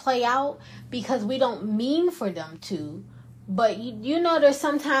things play out because we don't mean for them to. But there's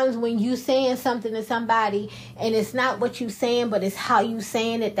sometimes when you saying something to somebody and it's not what you saying, but it's how you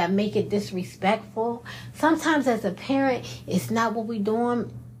saying it that make it disrespectful. Sometimes as a parent, it's not what we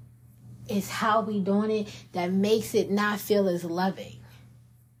doing, it's how we doing it that makes it not feel as loving.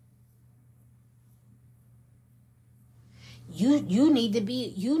 You need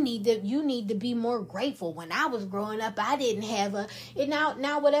to be more grateful. When I was growing up, I didn't have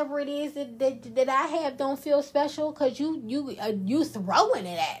now whatever it is that I have don't feel special because you throwing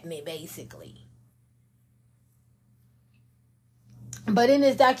it at me basically. But in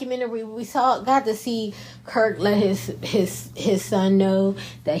this documentary, we got to see Kirk let his son know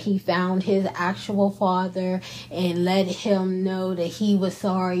that he found his actual father and let him know that he was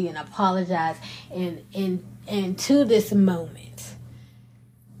sorry and apologized. And to this moment,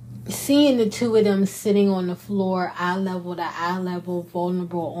 seeing the two of them sitting on the floor, eye level to eye level,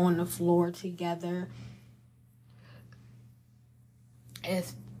 vulnerable on the floor together,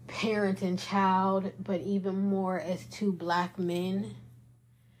 as parent and child, but even more as two black men,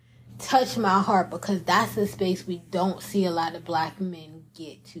 touched my heart because that's a space we don't see a lot of black men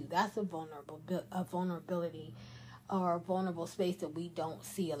get to. That's a vulnerability or a vulnerable space that we don't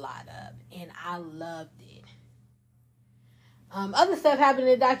see a lot of, and I loved it. Other stuff happened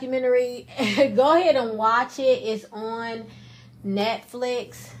in the documentary. Go ahead and watch it. It's on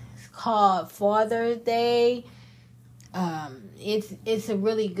Netflix. It's called Father's Day. It's a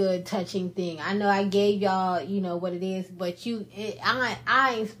really good, touching thing. I know I gave y'all, what it is, but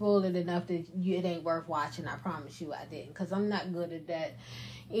I ain't spoiled it enough that it ain't worth watching. I promise you I didn't, because I'm not good at that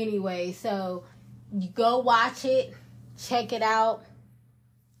anyway. So you go watch it, check it out,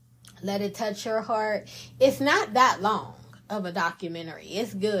 let it touch your heart. It's not that long of a documentary.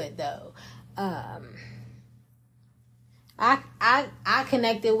 It's good though. I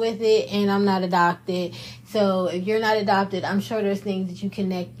connected with it, and I'm not adopted. So if you're not adopted, I'm sure there's things that you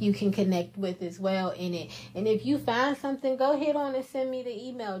can connect with as well in it. And if you find something, go ahead on and send me the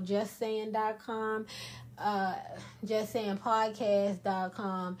email, justsaying.com,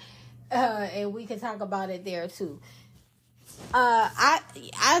 justsayingpodcast.com, and we can talk about it there too.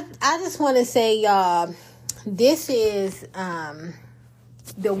 I just want to say, y'all, this is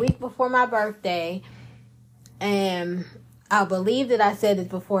the week before my birthday, and I believe that I said it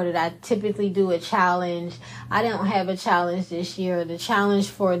before that I typically do a challenge. I don't have a challenge this year. The challenge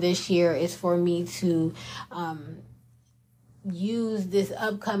for this year is for me to use this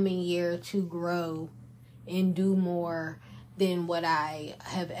upcoming year to grow and do more than what I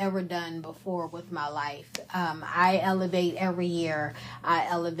have ever done before with my life. I elevate every year. I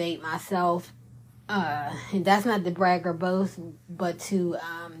elevate myself. And that's not to brag or boast, but to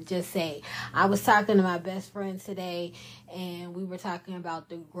just say, I was talking to my best friend today, and we were talking about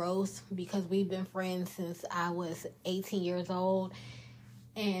the growth, because we've been friends since I was 18 years old.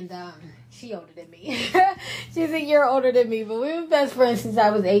 And she older than me. She's a year older than me, but we've been best friends since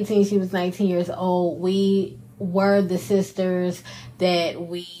I was 18. She was 19 years old. We were the sisters that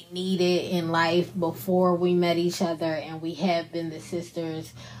we needed in life before we met each other, and we have been the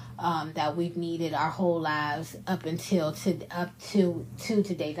sisters that we've needed our whole lives up to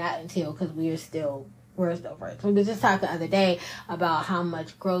today. Not until, because we're still friends. We were just talking the other day about how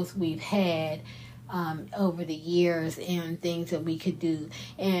much growth we've had over the years and things that we could do,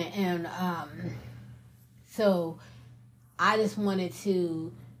 and so I just wanted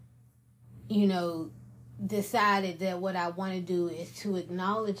to, decided that what I want to do is to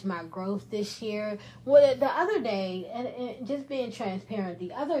acknowledge my growth this year. Well, the other day, and just being transparent,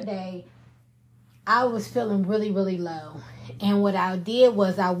 the other day I was feeling really, really low, and what I did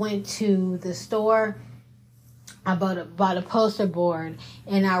was I went to the store. I bought a poster board,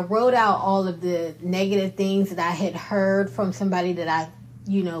 and I wrote out all of the negative things that I had heard from somebody that I,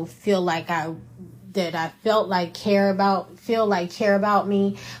 feel like care about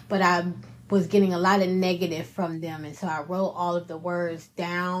me, but I was getting a lot of negative from them. And so I wrote all of the words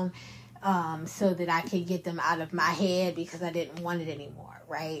down so that I could get them out of my head, because I didn't want it anymore,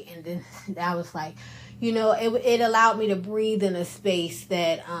 right? And then I was like, it allowed me to breathe in a space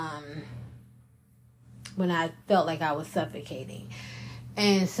that when I felt like I was suffocating.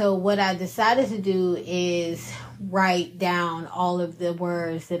 And so what I decided to do is write down all of the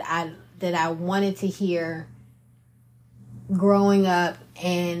words that I wanted to hear growing up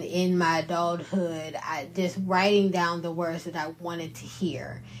and in my adulthood. I just writing down the words that I wanted to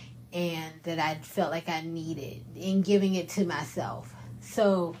hear and that I felt like I needed, and giving it to myself.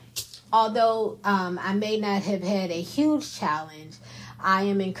 So although I may not have had a huge challenge, I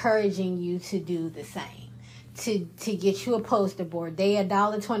am encouraging you to do the same. To get you a poster board. They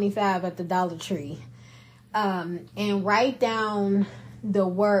 $1.25 at the Dollar Tree. And write down the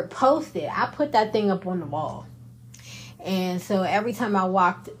word, post it. I put that thing up on the wall. And so every time I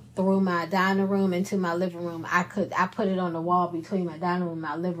walked through my dining room into my living room, I put it on the wall between my dining room and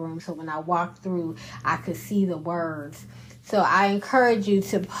my living room, so when I walked through, I could see the words. So I encourage you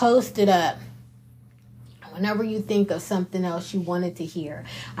to post it up whenever you think of something else you wanted to hear.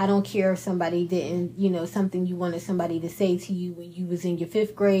 I don't care if somebody didn't, something you wanted somebody to say to you when you was in your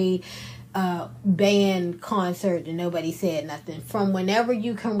 5th grade band concert and nobody said nothing. From whenever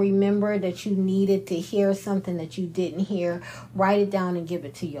you can remember that you needed to hear something that you didn't hear, write it down and give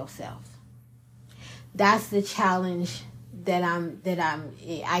it to yourself. That's the challenge I'm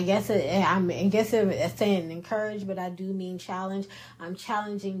saying encourage, but I do mean challenge. I'm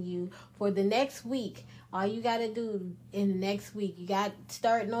challenging you for the next week. All you got to do in the next week, you got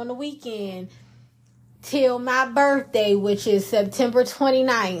starting on the weekend till my birthday, which is September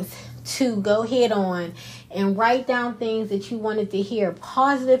 29th, to go ahead on and write down things that you wanted to hear,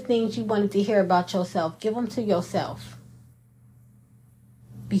 positive things you wanted to hear about yourself. Give them to yourself.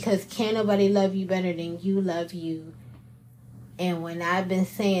 Because can't nobody love you better than you love you. And when I've been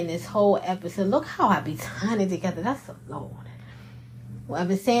saying this whole episode, look how I be tying it together. That's the Lord. Well, I've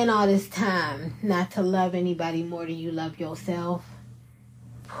been saying all this time not to love anybody more than you love yourself.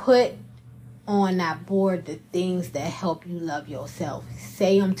 Put on that board the things that help you love yourself.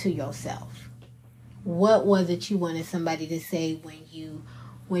 Say them to yourself. What was it you wanted somebody to say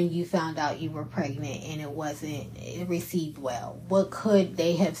when you found out you were pregnant and it received well? What could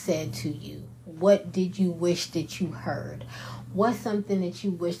they have said to you? What did you wish that you heard? What's something that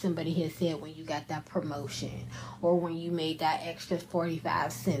you wish somebody had said when you got that promotion, or when you made that extra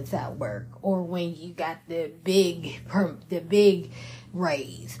 45 cents at work, or when you got the big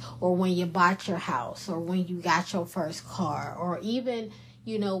raise, or when you bought your house, or when you got your first car, or even,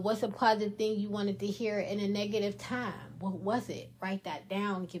 what's a positive thing you wanted to hear in a negative time? What was it? Write that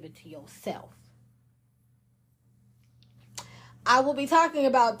down, give it to yourself. I will be talking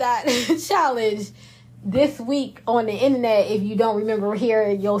about that challenge this week on the internet. If you don't remember here,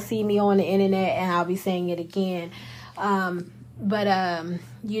 you'll see me on the internet, and I'll be saying it again. But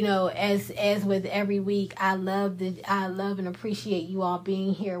you know, as with every week, I love and appreciate you all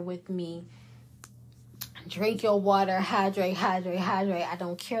being here with me. Drink your water, hydrate. I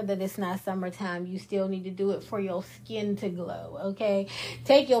don't care that it's not summertime. You still need to do it for your skin to glow, okay?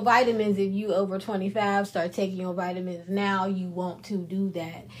 Take your vitamins if you over 25. Start taking your vitamins now. You want to do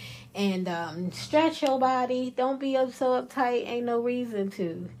that. And stretch your body. Don't be so uptight. Ain't no reason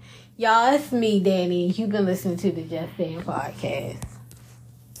to. Y'all, it's me, Danny. You've been listening to the Just Saying Podcast.